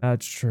terrible.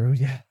 That's true.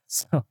 Yeah.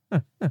 So,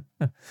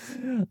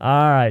 all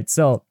right.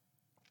 So,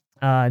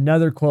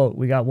 another quote.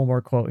 We got one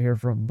more quote here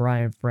from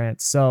Brian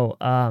France. So,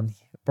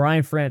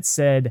 Brian France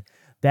said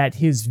that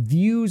his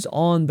views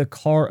on the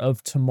car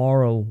of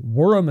tomorrow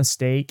were a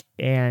mistake,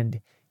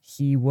 and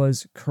he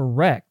was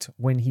correct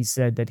when he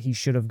said that he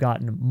should have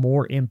gotten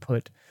more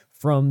input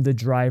from the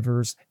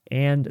drivers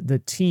and the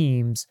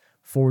teams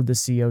for the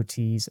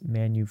COT's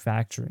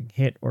manufacturing.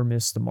 Hit or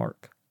miss the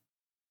mark?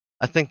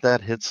 I think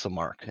that hits the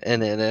mark.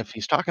 And if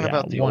he's talking Yeah,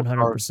 about the old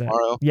car 100%.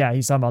 tomorrow, Yeah,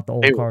 he's talking about the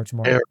they old were car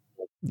tomorrow.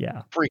 terrible,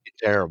 Yeah. freaking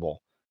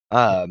terrible.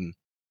 Um,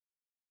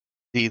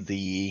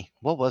 the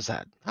what was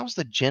that? That was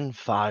the Gen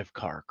 5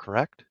 car,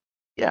 correct?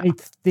 Yeah, I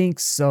think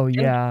so,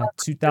 Gen 5 yeah. or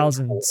Gen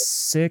 4.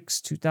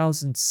 2006,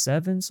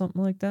 2007,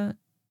 something like that.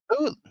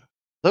 Those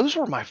those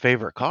were my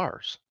favorite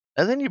cars.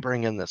 And then you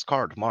bring in this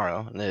car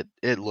tomorrow, and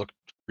it looked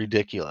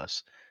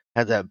ridiculous.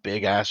 Had that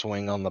big ass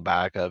wing on the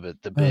back of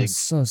it, the That was big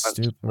so front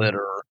stupid.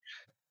 splitter.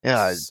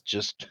 Yeah, S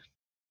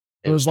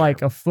It it was was like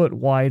terrible. a foot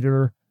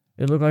wider.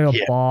 It looked like a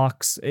Yeah,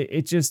 box.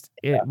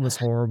 It was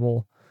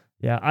horrible.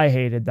 Yeah, I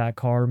hated that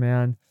car,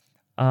 man.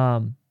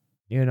 Um,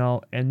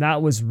 and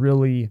that was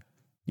really,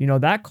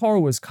 that car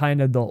was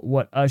kind of the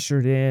what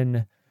ushered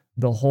in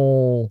the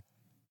whole,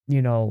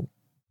 you know,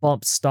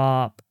 bump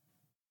stop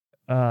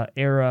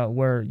era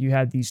where you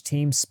had these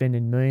teams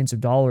spending millions of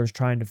dollars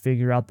trying to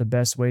figure out the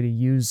best way to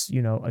use,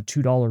 a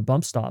 $2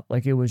 bump stop.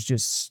 Like it was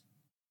just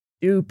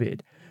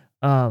stupid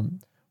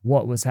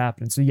what was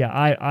happening. So yeah,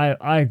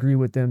 I agree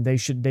with them. They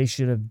should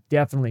have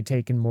definitely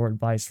taken more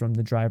advice from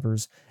the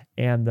drivers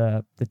and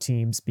the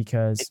teams and,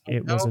 because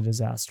it was a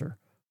disaster.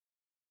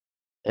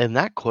 and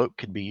that quote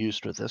could be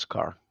used with this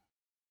car.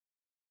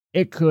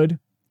 It could.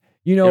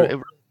 You It, know, it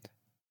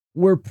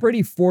we're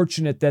pretty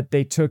fortunate that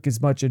they took as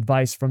much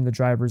advice from the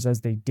drivers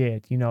as they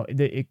did.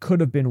 It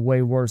could have been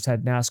way worse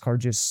had NASCAR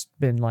just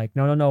been like,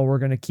 no, no, no, we're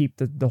going to keep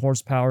the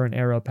horsepower and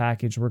aero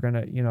package. We're going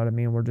to, you know what I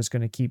mean? We're just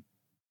going to keep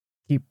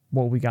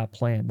what we got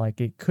planned. Like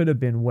it could have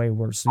been way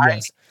worse. So I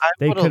yes, I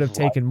they would could have have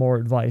taken more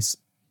advice,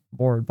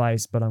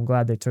 but I'm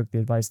glad they took the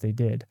advice they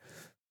did.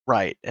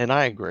 right, and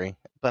I agree.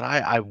 But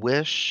I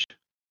wish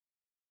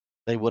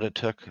they would have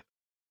took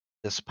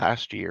this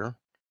past year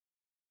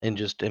and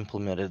just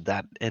implemented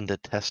that into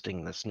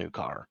testing this new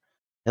car,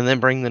 and then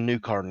bring the new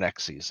car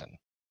next season.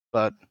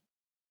 But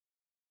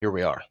here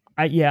we are.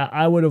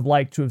 I would have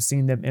liked to have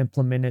seen them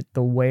implement it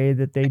the way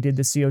that they did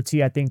the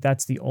COT. I think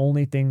that's the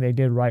only thing they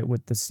did right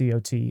with the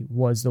COT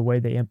was the way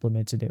they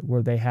implemented it,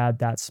 where they had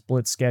that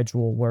split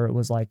schedule where it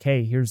was like,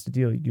 hey, here's the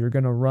deal. You're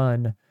going to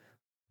run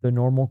the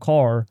normal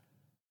car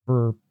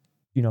for,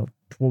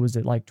 what was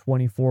it, like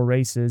 24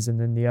 races, and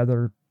then the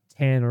other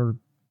 10 or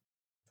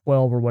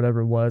 12 or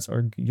whatever it was,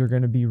 or you're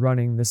going to be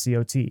running the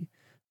COT.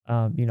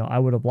 I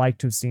would have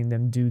liked to have seen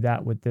them do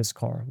that with this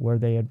car, where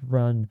they had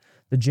run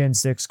the Gen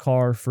 6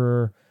 car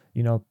for,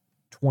 you know,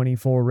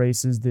 24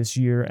 races this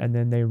year, and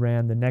then they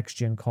ran the next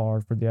gen car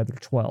for the other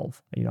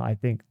 12. I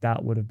think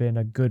that would have been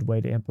a good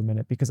way to implement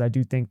it because I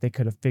do think they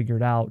could have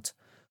figured out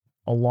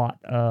a lot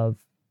of,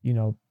 you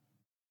know,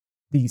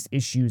 these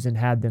issues and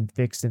had them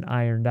fixed and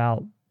ironed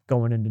out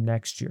going into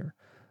next year.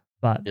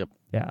 But Yep,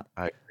 yeah,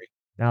 I agree.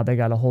 now they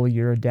got a whole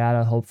year of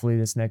data. Hopefully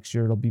this next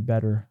year it'll be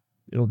better.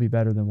 It'll be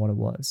better than what it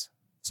was.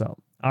 So,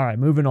 all right,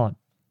 moving on.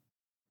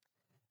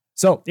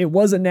 So it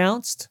was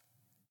announced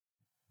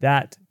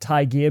that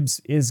Ty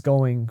Gibbs is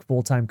going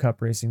full-time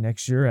cup racing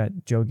next year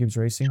at Joe Gibbs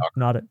Racing.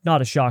 Not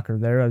a shocker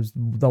there. It was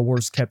the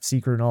worst kept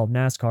secret in all of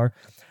NASCAR.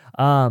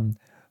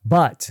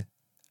 But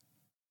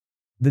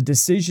the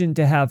decision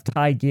to have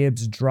Ty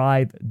Gibbs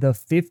drive the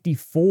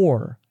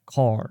 54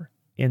 car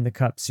in the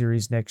Cup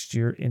Series next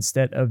year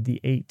instead of the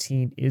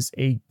 18 is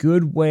a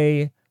good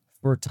way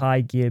for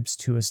Ty Gibbs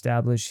to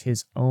establish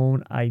his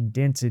own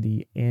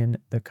identity in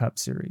the Cup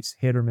Series?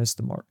 Hit or miss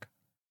the mark?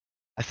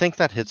 I think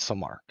that hits the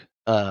mark.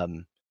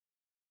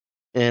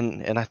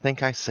 And I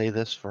think I say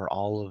this for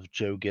all of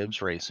Joe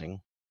Gibbs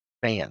Racing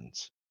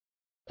fans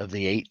of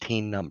the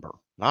 18 number,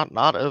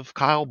 not of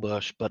Kyle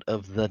Busch, but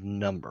of the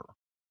number.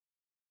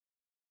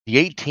 The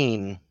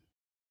 18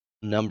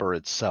 number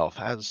itself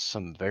has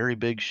some very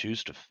big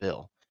shoes to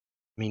fill.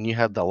 I mean, you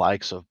have the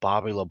likes of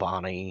Bobby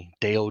Labonte,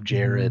 Dale Mhm.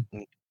 Jarrett,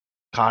 and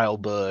Kyle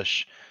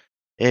Busch,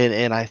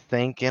 and I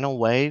think in a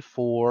way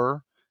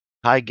for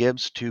Ty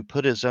Gibbs to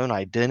put his own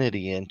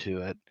identity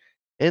into it.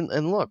 And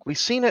look, we've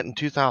seen it in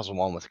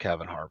 2001 with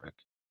Kevin Harvick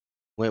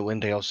when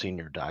Dale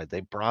Sr. died. They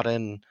brought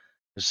in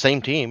the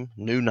same team,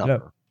 new Yep.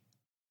 number,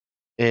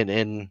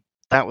 and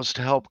that was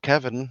to help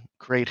Kevin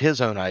create his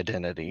own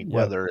identity, Yep.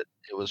 whether it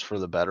was for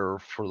the better or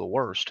for the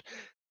worst.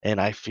 And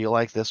I feel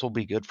like this will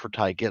be good for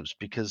Ty Gibbs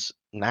because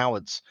now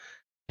it's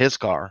his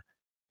car,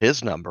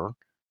 his number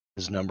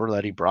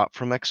that he brought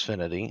from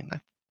Xfinity. And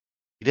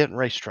he didn't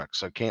race trucks,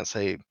 so I can't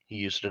say he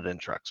used it in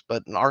trucks.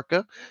 But in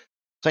ARCA,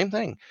 same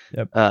thing.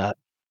 Yep. Uh,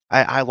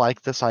 I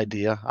like this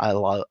idea. I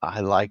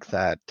like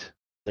that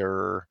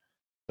they're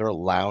they're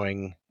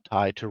allowing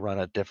Ty to run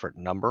a different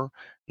number.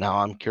 Now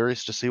I'm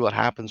curious to see what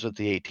happens with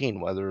the 18,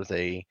 whether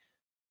they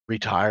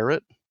retire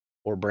it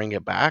or bring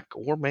it back,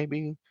 or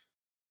maybe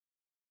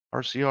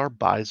RCR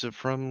buys it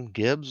from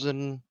Gibbs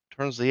and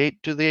turns the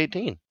 8 to the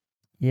 18.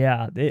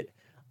 Yeah,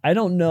 I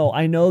don't know.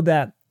 I know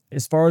that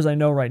as far as I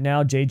know right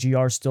now,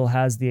 JGR still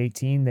has the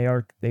 18. They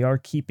are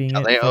keeping Yeah,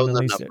 it they from own at the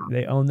least number.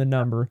 they own the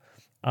number.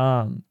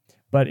 Um,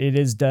 but it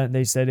is done.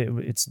 They said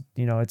it's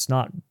it's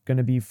not going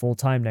to be full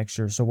time next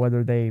year. So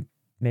whether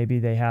maybe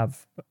they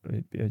have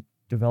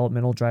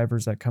developmental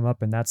drivers that come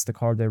up and that's the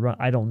car they run,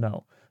 I don't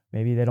know.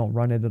 Maybe they don't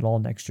run it at all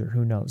next year.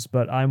 Who knows?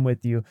 But I'm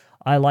with you.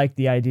 I like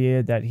the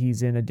idea that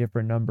he's in a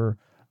different number.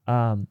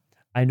 Um,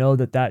 I know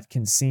that that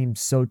can seem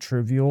so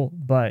trivial,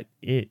 but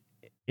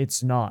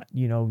it's not.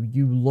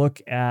 You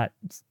look at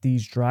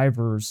these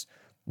drivers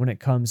when it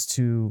comes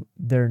to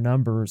their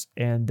numbers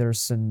and they're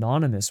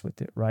synonymous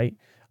with it, right?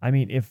 I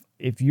mean,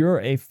 if you're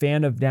a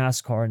fan of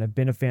NASCAR and have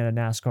been a fan of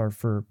NASCAR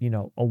for,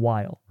 a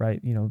while,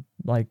 right?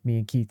 Like me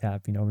and Keith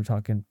have, we're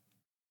talking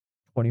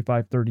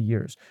 25, 30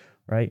 years,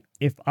 right?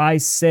 If I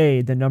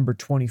say the number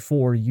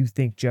 24, you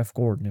think Jeff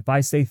Gordon. If I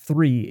say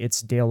 3,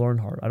 it's Dale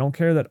Earnhardt. I don't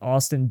care that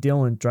Austin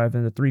Dillon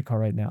driving the 3 car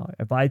right now.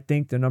 If I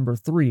think the number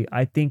 3,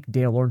 I think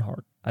Dale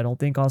Earnhardt. I don't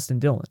think Austin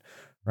Dillon,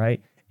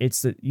 right?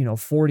 It's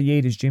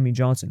 48 is Jimmy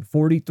Johnson.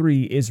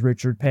 43 is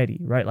Richard Petty,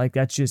 right? Like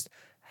that's just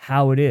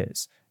how it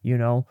is,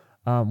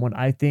 when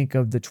I think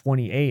of the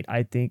 28,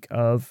 I think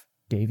of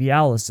Davey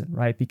Allison,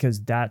 right?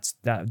 Because that's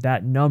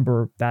that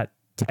number, that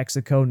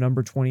Texaco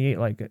number 28,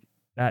 like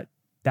that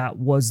that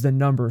was the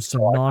number So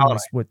iconic.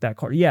 synonymous with that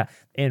car. Yeah.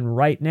 And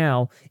right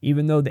now,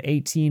 even though the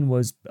 18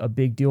 was a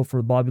big deal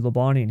for Bobby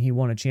Labonte and he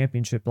won a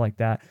championship like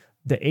that,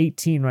 the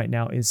 18 right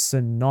now is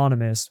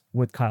synonymous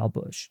with Kyle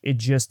Busch. It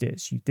just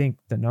is. You think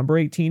the number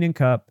 18 in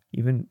Cup,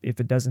 even if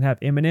it doesn't have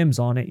M&Ms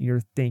on it,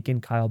 you're thinking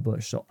Kyle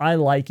Busch. So I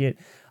like it.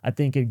 I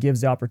think it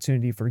gives the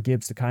opportunity for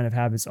Gibbs to kind of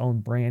have his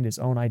own brand, his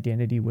own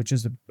identity, which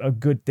is a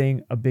good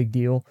thing, a big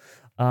deal.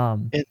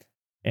 And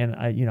And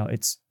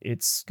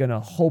it's gonna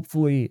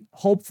hopefully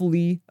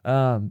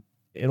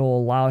it'll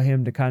allow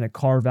him to kind of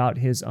carve out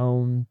his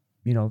own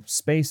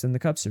space in the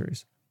Cup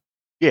Series.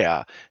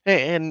 yeah,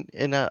 and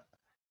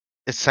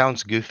it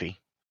sounds goofy,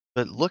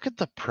 but look at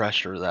the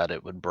pressure that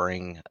it would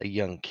bring a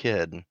young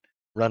kid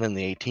running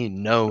the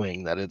 18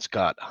 knowing that it's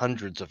got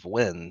hundreds of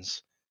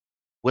wins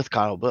with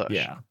Kyle Busch.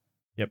 Yeah.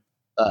 Yep.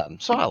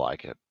 So I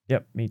like it.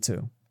 Yep. Me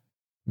too.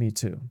 Me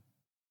too.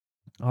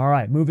 All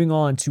right, moving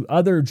on to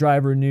other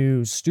driver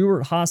news.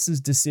 Stuart Haas's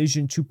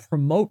decision to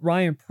promote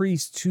Ryan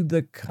Preece to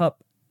the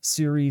Cup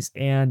Series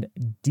and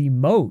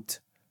demote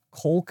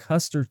Cole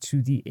Custer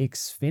to the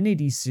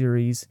Xfinity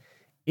Series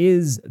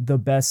is the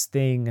best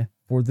thing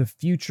for the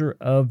future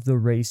of the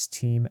race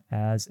team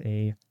as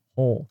a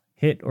whole.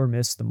 Hit or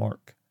miss the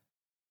mark?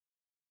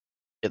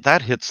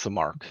 That hits the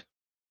mark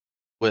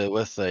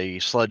with a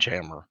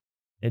sledgehammer,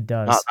 It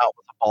not does. not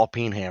with a ball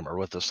peen hammer,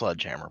 with a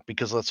sledgehammer.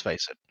 Because let's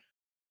face it,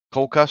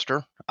 Cole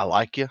Custer, I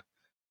like you,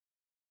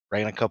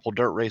 ran a couple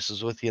dirt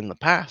races with you in the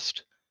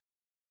past,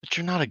 but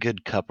you're not a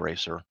good Cup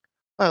racer.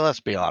 Well, let's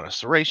be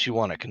honest. The race you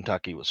won at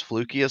Kentucky was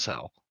fluky as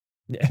hell,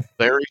 Yeah.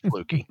 very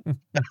fluky.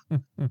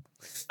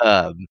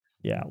 Um,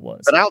 Yeah, it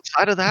was. but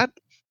outside of that,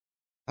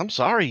 I'm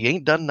sorry, you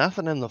ain't done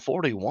nothing in the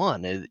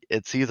 41.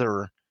 It's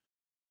either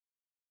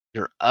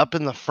you're up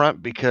in the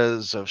front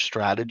because of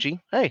strategy.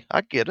 Hey,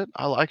 I get it.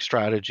 I like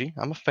strategy.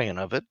 I'm a fan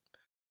of it.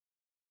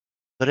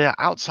 But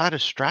outside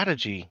of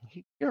strategy,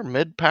 you're a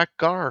mid-pack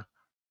car,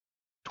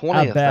 At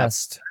 20th at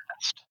best.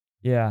 best.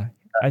 Yeah.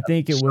 I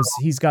think So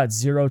he's got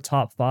 0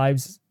 top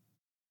 5s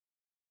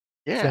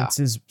yeah,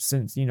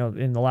 since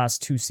in the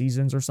last 2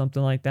 seasons or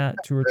something like that,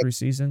 2 or 3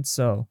 seasons.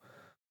 So,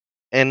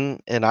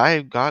 and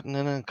I've gotten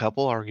in a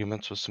couple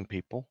arguments with some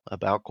people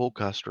about Cole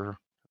Custer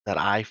that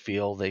I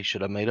feel they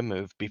should have made a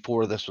move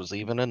before this was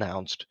even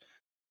announced.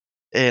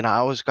 And I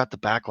always got the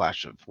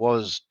backlash of, well,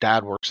 his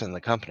dad works in the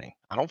company.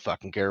 I don't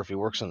fucking care if he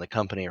works in the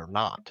company or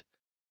not.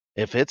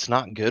 If it's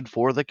not good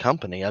for the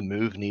company, a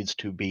move needs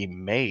to be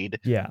made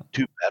Yeah.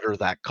 to better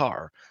that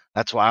car.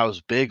 That's why I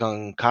was big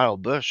on Kyle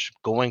Busch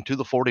going to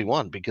the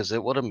 41 because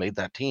it would have made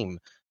that team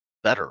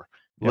better.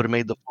 It would Yep. have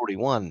made the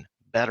 41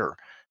 better.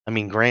 I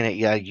mean, granted,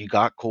 yeah, you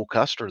got Cole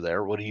Custer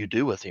there. What do you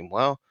do with him?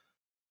 Well,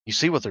 you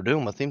see what they're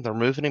doing with him. They're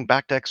moving him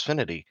back to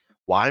Xfinity.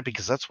 Why?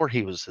 Because that's where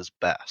he was his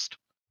best.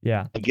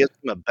 Yeah. It gives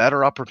him a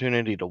better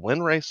opportunity to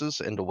win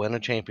races and to win a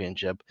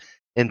championship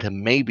and to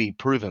maybe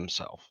prove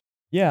himself.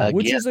 Yeah,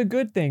 which Again, is a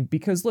good thing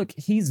because look,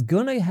 he's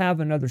gonna have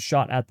another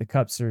shot at the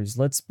Cup Series.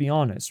 Let's be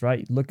honest,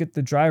 right? Look at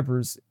the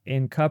drivers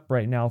in Cup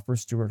right now for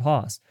Stewart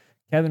Haas.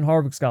 Kevin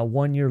Harvick's got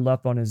 1 year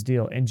left on his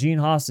deal, and Gene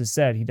Haas has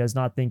said he does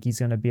not think he's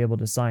going to be able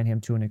to sign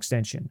him to an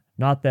extension.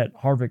 Not that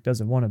Harvick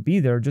doesn't want to be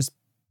there, just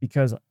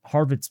because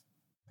Harvick's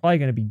probably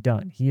going to be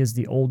done. He is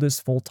the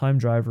oldest full-time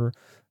driver,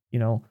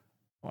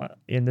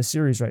 in the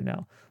series right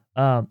now.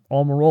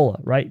 Almirola,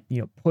 right?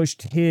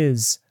 Pushed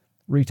his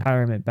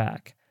retirement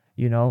back.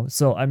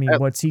 So I mean, that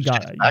what's he was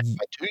got? just back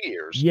by 2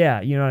 years. Yeah,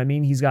 you know what I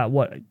mean? He's got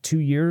what, 2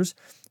 years?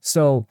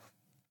 So,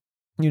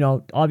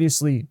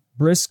 obviously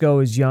Briscoe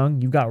is young.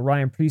 You've got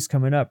Ryan Preece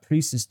coming up.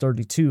 Preece is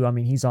 32. I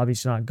mean, he's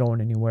obviously not going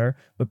anywhere,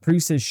 but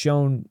Preece has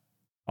shown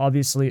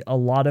obviously a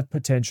lot of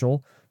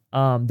potential.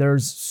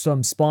 There's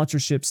some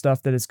sponsorship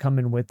stuff that is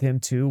coming with him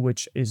too,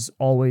 which is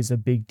always a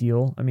big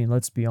deal. I mean,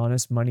 let's be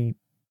honest, money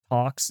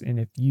talks. And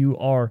if you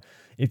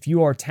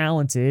are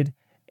talented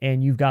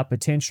and you've got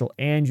potential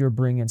and you're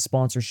bringing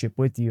sponsorship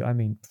with you, I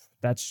mean,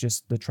 that's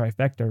just the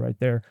trifecta right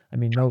there. I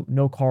mean,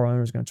 no car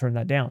owner is going to turn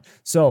that down.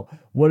 So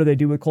what do they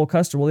do with Cole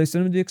Custer? Well, they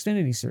send him to the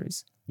Xfinity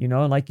Series,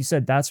 and like you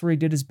said, that's where he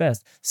did his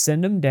best.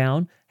 Send him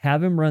down,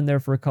 have him run there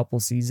for a couple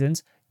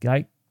seasons,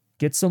 get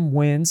some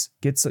wins,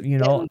 get some,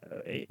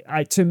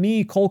 to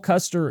me, Cole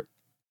Custer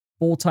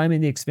full time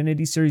in the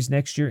Xfinity Series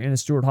next year in a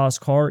Stewart Haas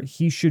car,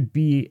 he should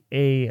be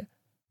a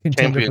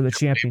contender for the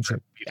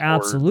championship.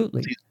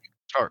 Absolutely. Season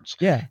starts.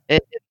 Yeah. And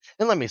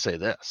let me say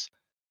this.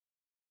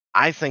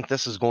 I think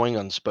this is going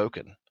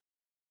unspoken.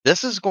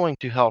 This is going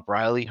to help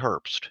Riley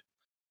Herbst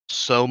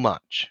so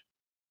much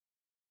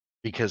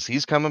because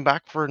he's coming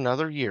back for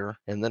another year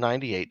in the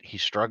 98. He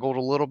struggled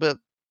a little bit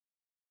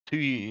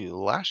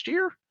last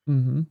year,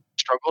 Mm-hmm.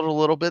 struggled a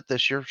little bit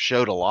this year,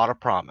 showed a lot of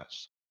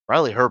promise.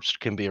 Riley Herbst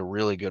can be a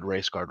really good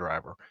race car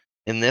driver,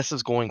 and this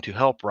is going to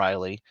help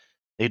Riley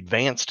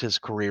advance his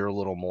career a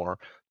little more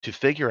to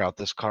figure out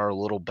this car a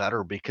little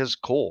better because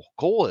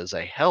Cole is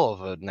a hell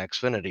of an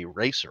Xfinity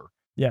racer.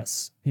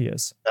 Yes, he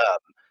is.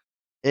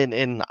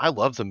 And I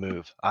love the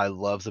move. I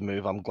love the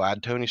move. I'm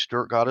glad Tony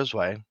Stewart got his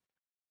way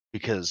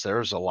because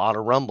there's a lot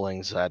of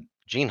rumblings that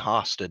Gene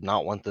Haas did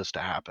not want this to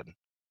happen.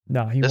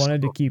 No, he This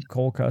wanted to keep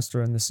Cole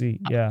Custer in the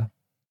seat. Yeah.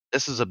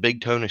 this is a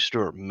big Tony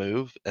Stewart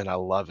move, and I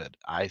love it.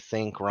 I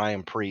think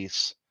Ryan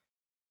Preece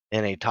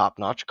in a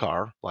top-notch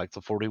car like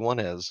the 41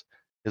 is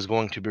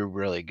going to be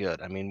really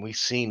good. I mean, we've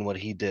seen what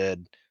he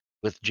did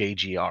with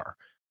JGR.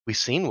 We've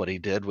seen what he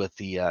did with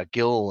the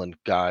Gill and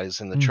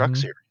guys in the Truck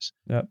Mm-hmm. Series.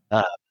 Yep.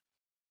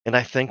 And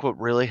I think what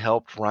really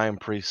helped Ryan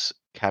Preece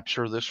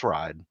capture this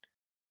ride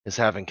is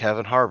having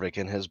Kevin Harvick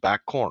in his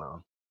back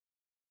corner,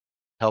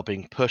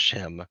 helping push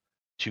him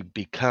to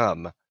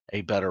become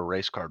a better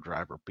race car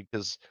driver.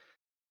 Because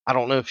I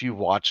don't know if you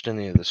watched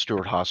any of the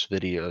Stewart Haas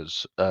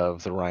videos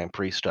of the Ryan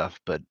Preece stuff,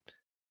 but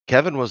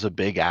Kevin was a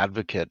big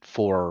advocate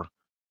for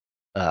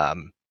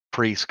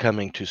Preece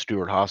coming to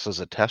Stewart Haas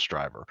as a test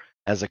driver,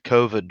 as a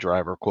COVID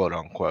driver, quote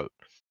unquote.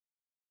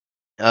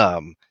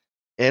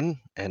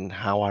 And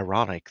how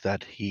ironic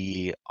that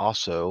he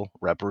also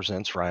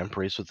represents Ryan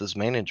Preece with his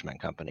management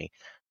company.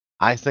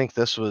 I think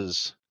this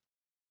was,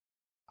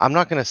 I'm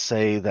not going to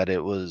say that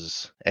it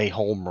was a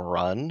home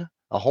run.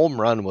 A home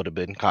run would have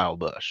been Kyle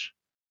Busch.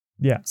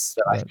 Yes.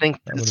 But I think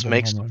That would have this been a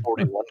makes home the run.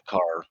 41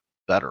 car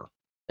better.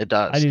 It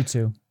I does. do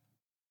too.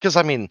 Because,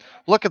 I mean,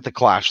 look at the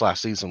clash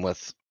last season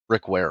with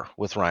Rick Ware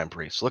with Ryan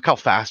Preece. Look how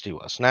fast he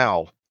was.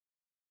 Now,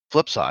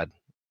 flip side,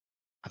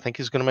 I think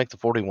he's going to make the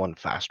 41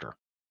 faster.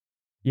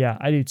 Yeah,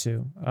 I do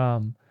too.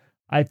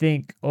 I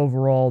think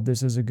overall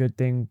this is a good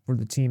thing for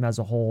the team as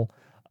a whole.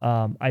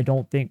 I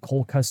don't think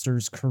Cole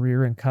Custer's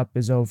career in Cup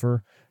is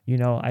over.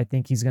 I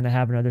think he's going to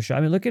have another shot.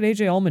 I mean, look at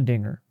AJ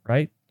Allmendinger,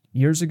 right?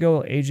 Years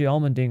ago, AJ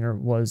Allmendinger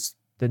was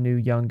the new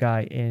young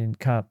guy in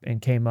Cup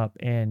and came up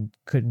and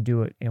couldn't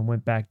do it and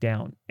went back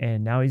down.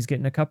 And now he's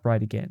getting a Cup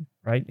ride again,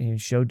 right? And he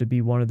showed to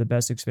be one of the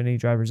best Xfinity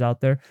drivers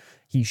out there.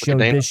 He showed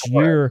this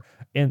year,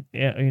 and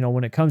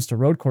when it comes to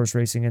road course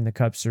racing in the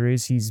Cup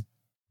Series, he's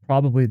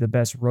probably the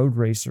best road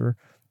racer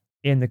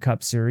in the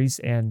Cup Series,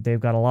 and they've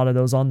got a lot of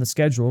those on the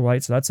schedule,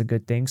 right? So that's a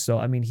good thing. So,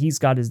 I mean, he's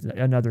got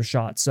another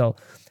shot. So,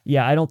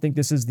 yeah, I don't think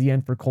this is the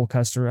end for Cole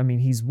Custer. I mean,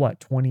 he's what,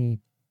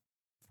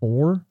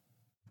 24,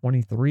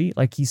 23?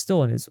 Like, he's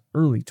still in his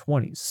early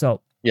 20s.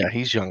 So, yeah,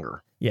 he's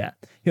younger. Yeah,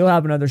 he'll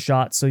have another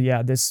shot. So,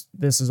 yeah, this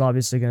is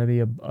obviously going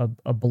to be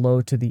a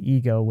blow to the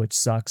ego, which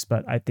sucks,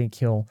 but I think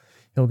he'll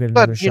get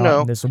another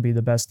shot, and this will be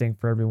the best thing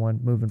for everyone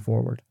moving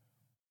forward.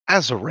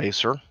 as a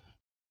racer,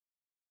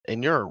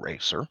 and you're a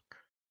racer,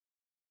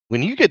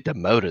 when you get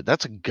demoted,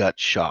 that's a gut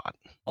shot.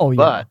 Oh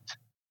yeah.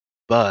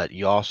 But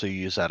you also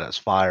use that as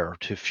fire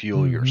to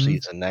fuel your Mm-hmm.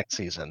 season next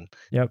season.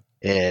 Yep.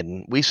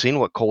 And we've seen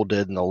what Cole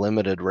did in the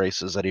limited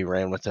races that he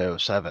ran with the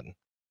 07.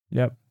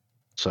 Yep.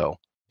 So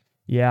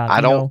Yeah. I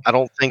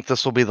don't think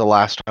this will be the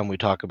last time we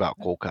talk about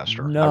Cole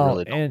Custer. I No,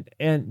 really don't.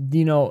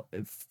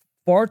 and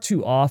far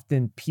too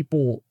often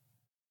people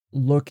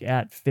look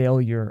at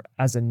failure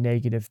as a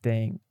negative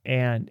thing,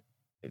 and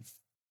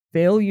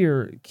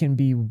failure can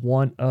be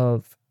one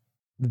of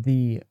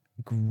the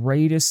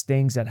greatest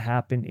things that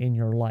happen in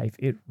your life.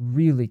 It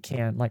really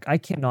can. Like, I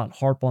cannot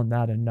harp on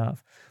that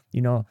enough.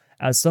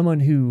 As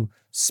someone who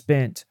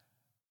spent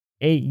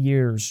 8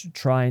 years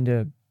trying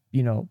to,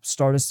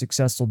 start a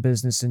successful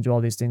business and do all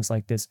these things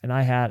like this. And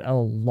I had a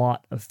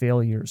lot of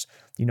failures.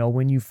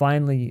 When you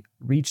finally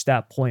reach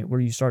that point where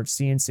you start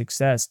seeing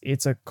success,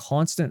 it's a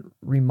constant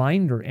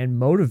reminder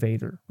and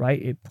motivator,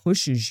 right? It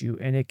pushes you,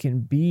 and it can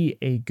be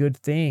a good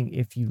thing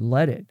if you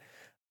let it.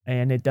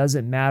 And it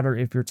doesn't matter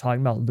if you're talking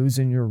about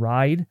losing your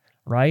ride,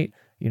 right?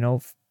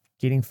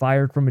 Getting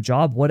fired from a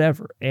job,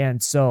 whatever.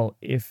 And so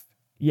it's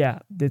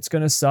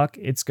going to suck.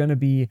 It's going to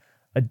be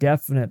a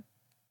definite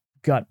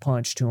gut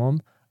punch to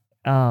him.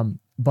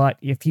 But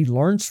if he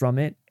learns from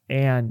it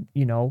and,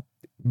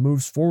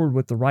 moves forward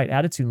with the right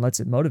attitude and lets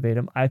it motivate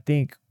him, I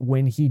think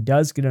when he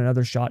does get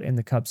another shot in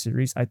the Cup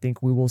Series, I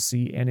think we will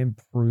see an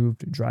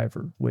improved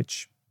driver,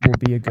 which will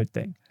be a good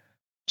thing.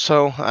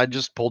 So I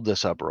just pulled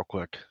this up real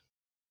quick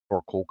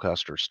for Cole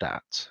Custer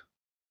stats.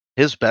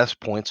 His best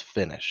points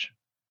finish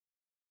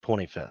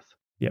 25th.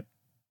 Yep.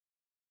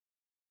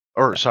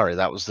 Or sorry,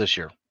 that was this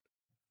year,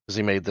 because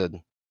he made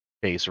the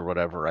base or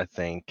whatever, I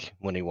think,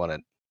 when he won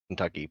at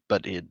Kentucky,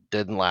 but it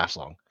didn't last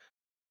long.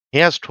 He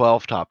has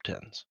 12 top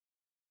 10s.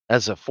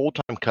 As a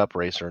full-time Cup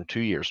racer in 2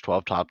 years,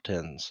 12 top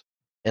 10s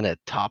in a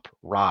top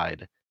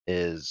ride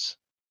is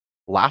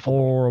laughable.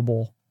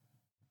 Horrible.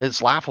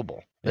 It's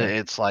laughable. Yeah.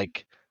 It's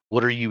like,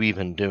 what are you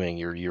even doing?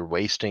 You're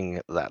wasting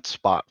that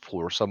spot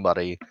for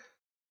somebody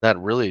that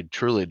really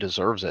truly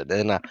deserves it.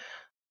 And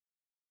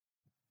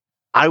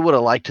I would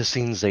have liked to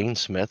seen Zane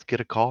Smith get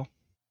a call.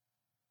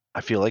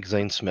 I feel like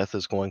Zane Smith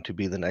is going to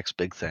be the next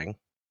big thing.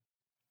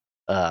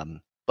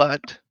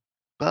 But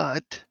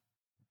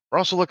we're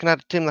also looking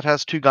at a team that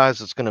has two guys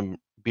that's going to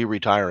be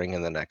retiring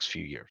in the next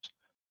few years.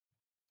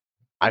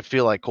 I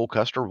feel like Cole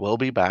Custer will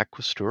be back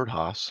with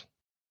Stewart-Haas.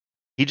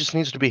 He just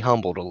needs to be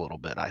humbled a little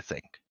bit, I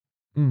think.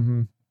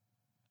 Mm-hmm.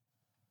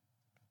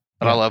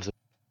 But Yeah.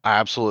 I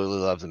absolutely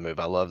love the move.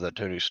 I love that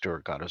Tony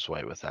Stewart got his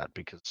way with that,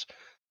 because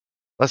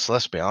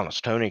let's be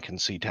honest, Tony can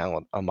see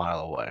talent a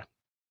mile away.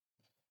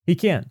 He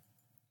can.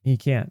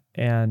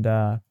 And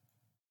I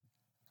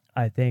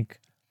think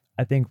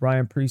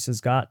Ryan Preece has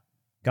got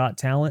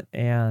talent,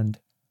 and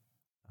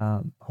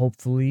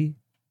hopefully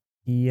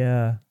he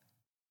has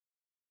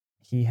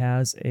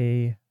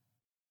an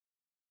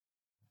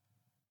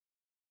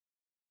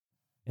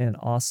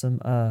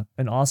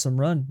awesome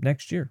run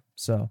next year.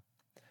 So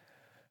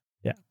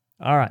yeah.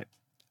 All right.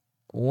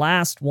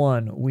 Last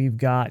one we've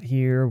got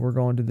here. We're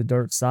going to the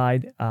dirt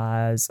side.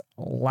 As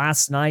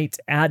last night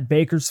at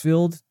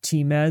Bakersfield,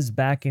 T-Mez,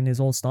 back in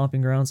his old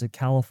stomping grounds of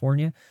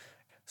California,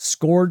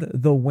 scored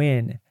the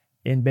win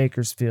in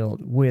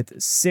Bakersfield with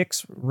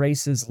 6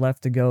 races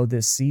left to go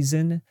this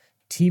season.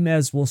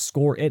 T-Mez will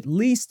score at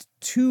least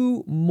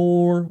 2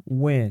 more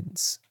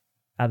wins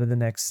out of the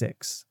next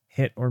 6.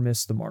 Hit or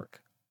miss the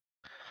mark?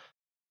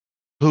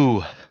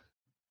 Who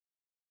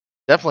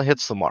definitely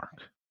hits the mark.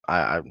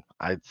 I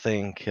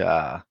think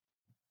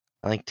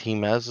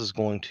T-Mez is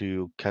going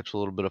to catch a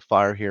little bit of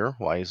fire here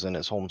while he's in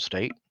his home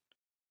state,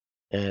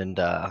 and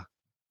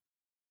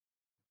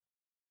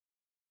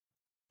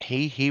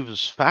he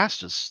was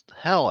fast as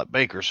hell at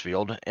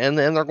Bakersfield, and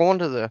then they're going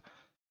to the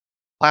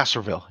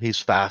Placerville. He's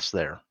fast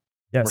there.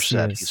 Yes,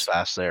 Merced, he's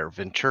fast there.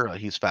 Ventura,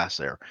 he's fast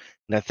there.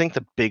 And I think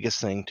the biggest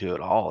thing to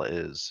it all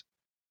is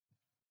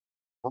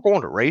we're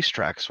going to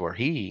racetracks where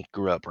he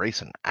grew up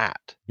racing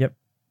at. Yep.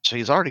 So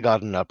he's already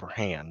got an upper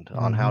hand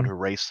on how to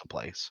race the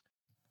place.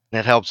 And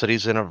it helps that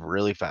he's in a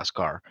really fast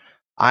car.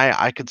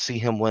 I could see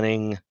him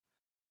winning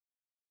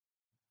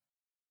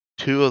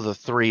 2 of the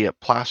 3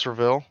 at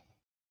Placerville,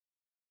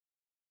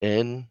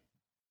 in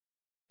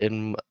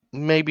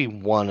maybe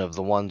one of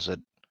the ones at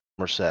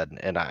Merced.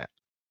 And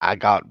I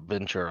got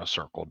Ventura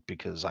circled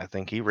because I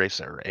think he raced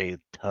there a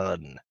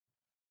ton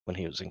when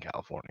he was in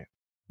California.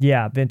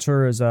 Yeah,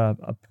 Ventura is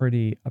a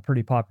pretty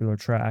popular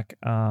track.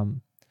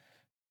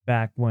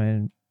 Back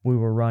when we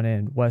were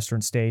running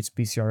Western States,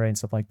 BCRA and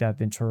stuff like that,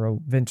 Ventura,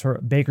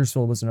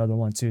 Bakersfield was another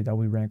one too that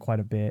we ran quite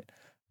a bit.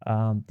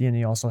 Then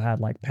you also had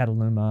like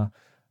Petaluma,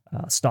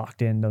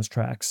 Stockton, those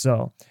tracks.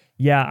 So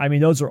yeah, I mean,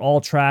 those are all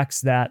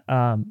tracks that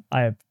I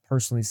have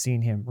personally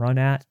seen him run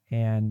at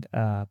and,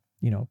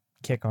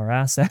 kick our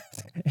ass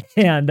at.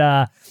 And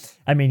I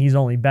mean, he's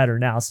only better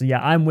now. So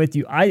yeah, I'm with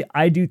you.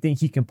 I do think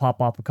he can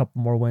pop off a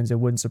couple more wins. It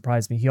wouldn't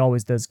surprise me. He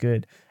always does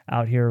good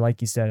out here.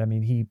 Like you said, I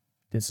mean,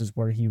 this is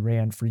where he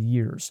ran for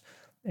years.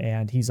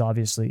 and he's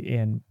obviously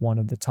in one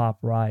of the top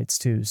rides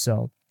too.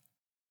 So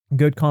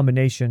good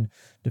combination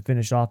to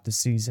finish off the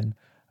season.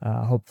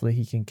 Hopefully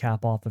he can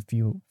cap off a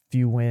few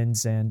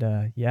wins,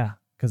 and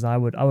because I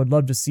would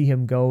love to see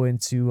him go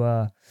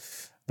into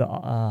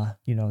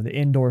the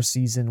indoor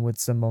season with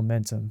some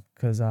momentum,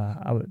 because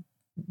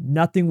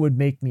nothing would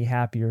make me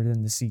happier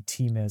than to see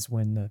T-Mez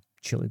win the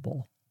Chili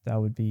Bowl. That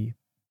would be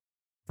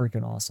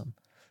freaking awesome.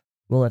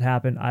 Will it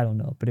happen? I don't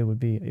know, but it would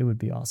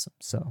be awesome.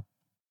 So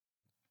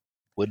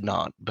would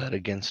not bet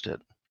against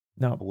it.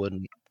 No,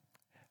 wouldn't.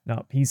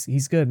 No,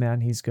 he's good,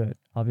 man. He's good.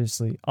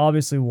 Obviously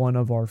one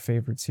of our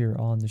favorites here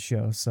on the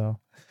show. So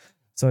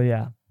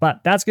yeah,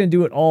 but that's going to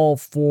do it all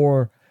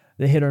for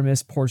the hit or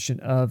miss portion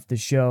of the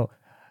show.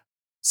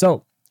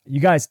 So you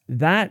guys,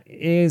 that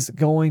is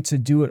going to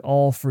do it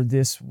all for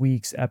this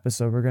week's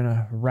episode. We're going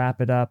to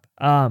wrap it up.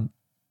 A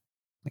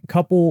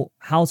couple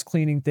house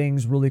cleaning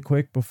things really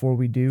quick before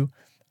we do.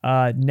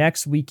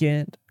 Next week,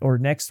 we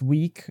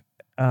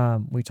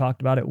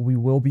talked about it. We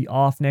will be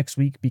off next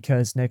week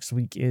because next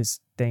week is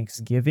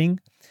Thanksgiving.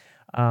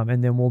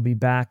 And then we'll be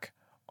back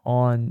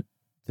on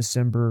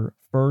December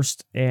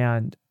 1st.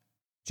 And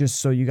just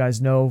so you guys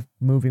know,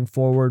 moving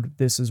forward,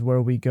 this is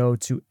where we go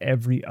to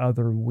every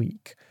other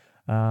week.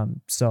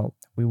 So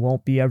we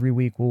won't be every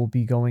week. We'll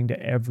be going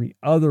to every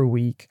other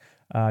week,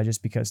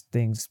 just because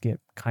things get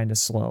kind of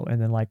slow.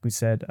 And then, like we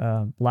said,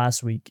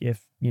 last week,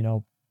 if,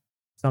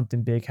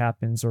 something big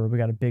happens or we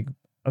got a big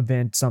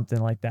event,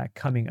 something like that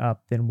coming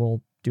up, then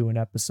we'll do an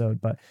episode.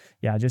 But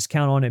yeah, just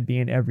count on it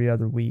being every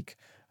other week,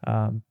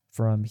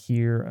 from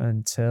here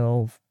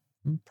until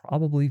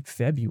probably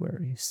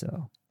February.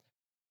 So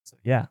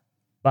yeah,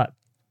 but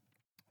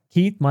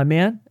Keith, my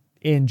man,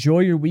 enjoy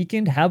your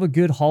weekend. Have a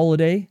good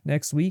holiday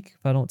next week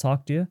if I don't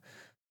talk to you.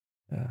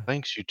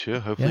 Thanks, you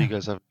too. Hopefully you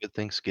guys have a good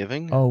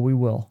Thanksgiving. Oh, we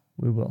will.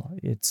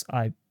 It's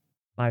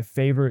my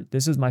favorite.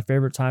 This is my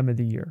favorite time of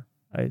the year.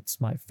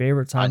 It's my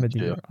favorite time of the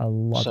year. I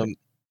love it.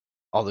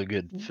 All the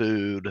good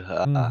food.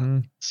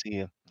 See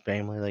a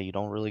family that you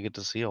don't really get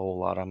to see a whole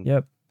lot.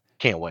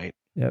 Can't wait.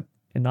 Yep.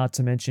 And not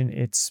to mention,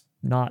 it's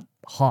not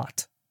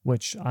hot,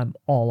 which I'm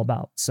all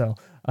about. So,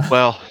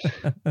 well,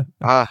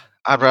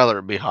 I'd rather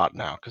it be hot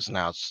now, because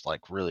now it's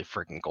like really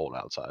freaking cold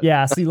outside.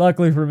 Yeah. See,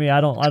 luckily for me,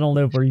 I don't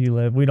live where you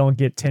live. We don't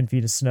get 10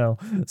 feet of snow.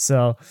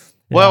 So,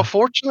 yeah. Well,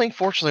 fortunately,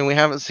 we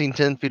haven't seen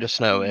 10 feet of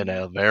snow in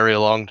a very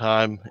long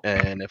time.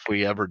 And if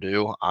we ever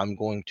do, I'm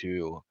going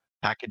to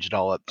package it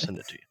all up and send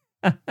it to you.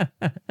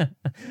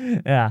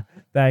 Yeah,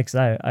 thanks.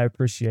 I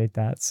appreciate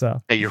that.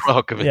 So hey, you're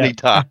welcome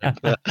anytime.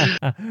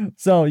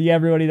 So yeah,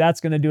 everybody,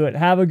 that's going to do it.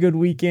 Have a good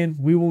weekend.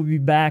 We will be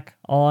back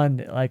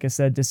on, like I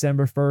said,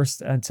 December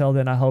 1st. Until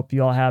then, I hope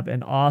you all have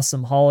an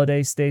awesome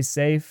holiday. Stay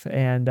safe.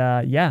 And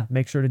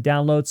make sure to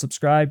download,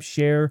 subscribe,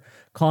 share,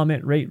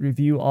 comment, rate,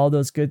 review, all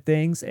those good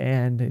things.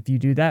 And if you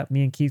do that,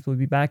 me and Keith will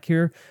be back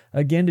here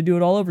again to do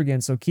it all over again.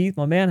 So Keith,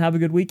 my man, have a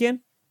good weekend.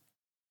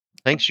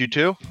 Thanks, you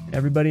too.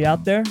 Everybody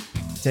out there,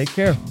 take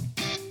care.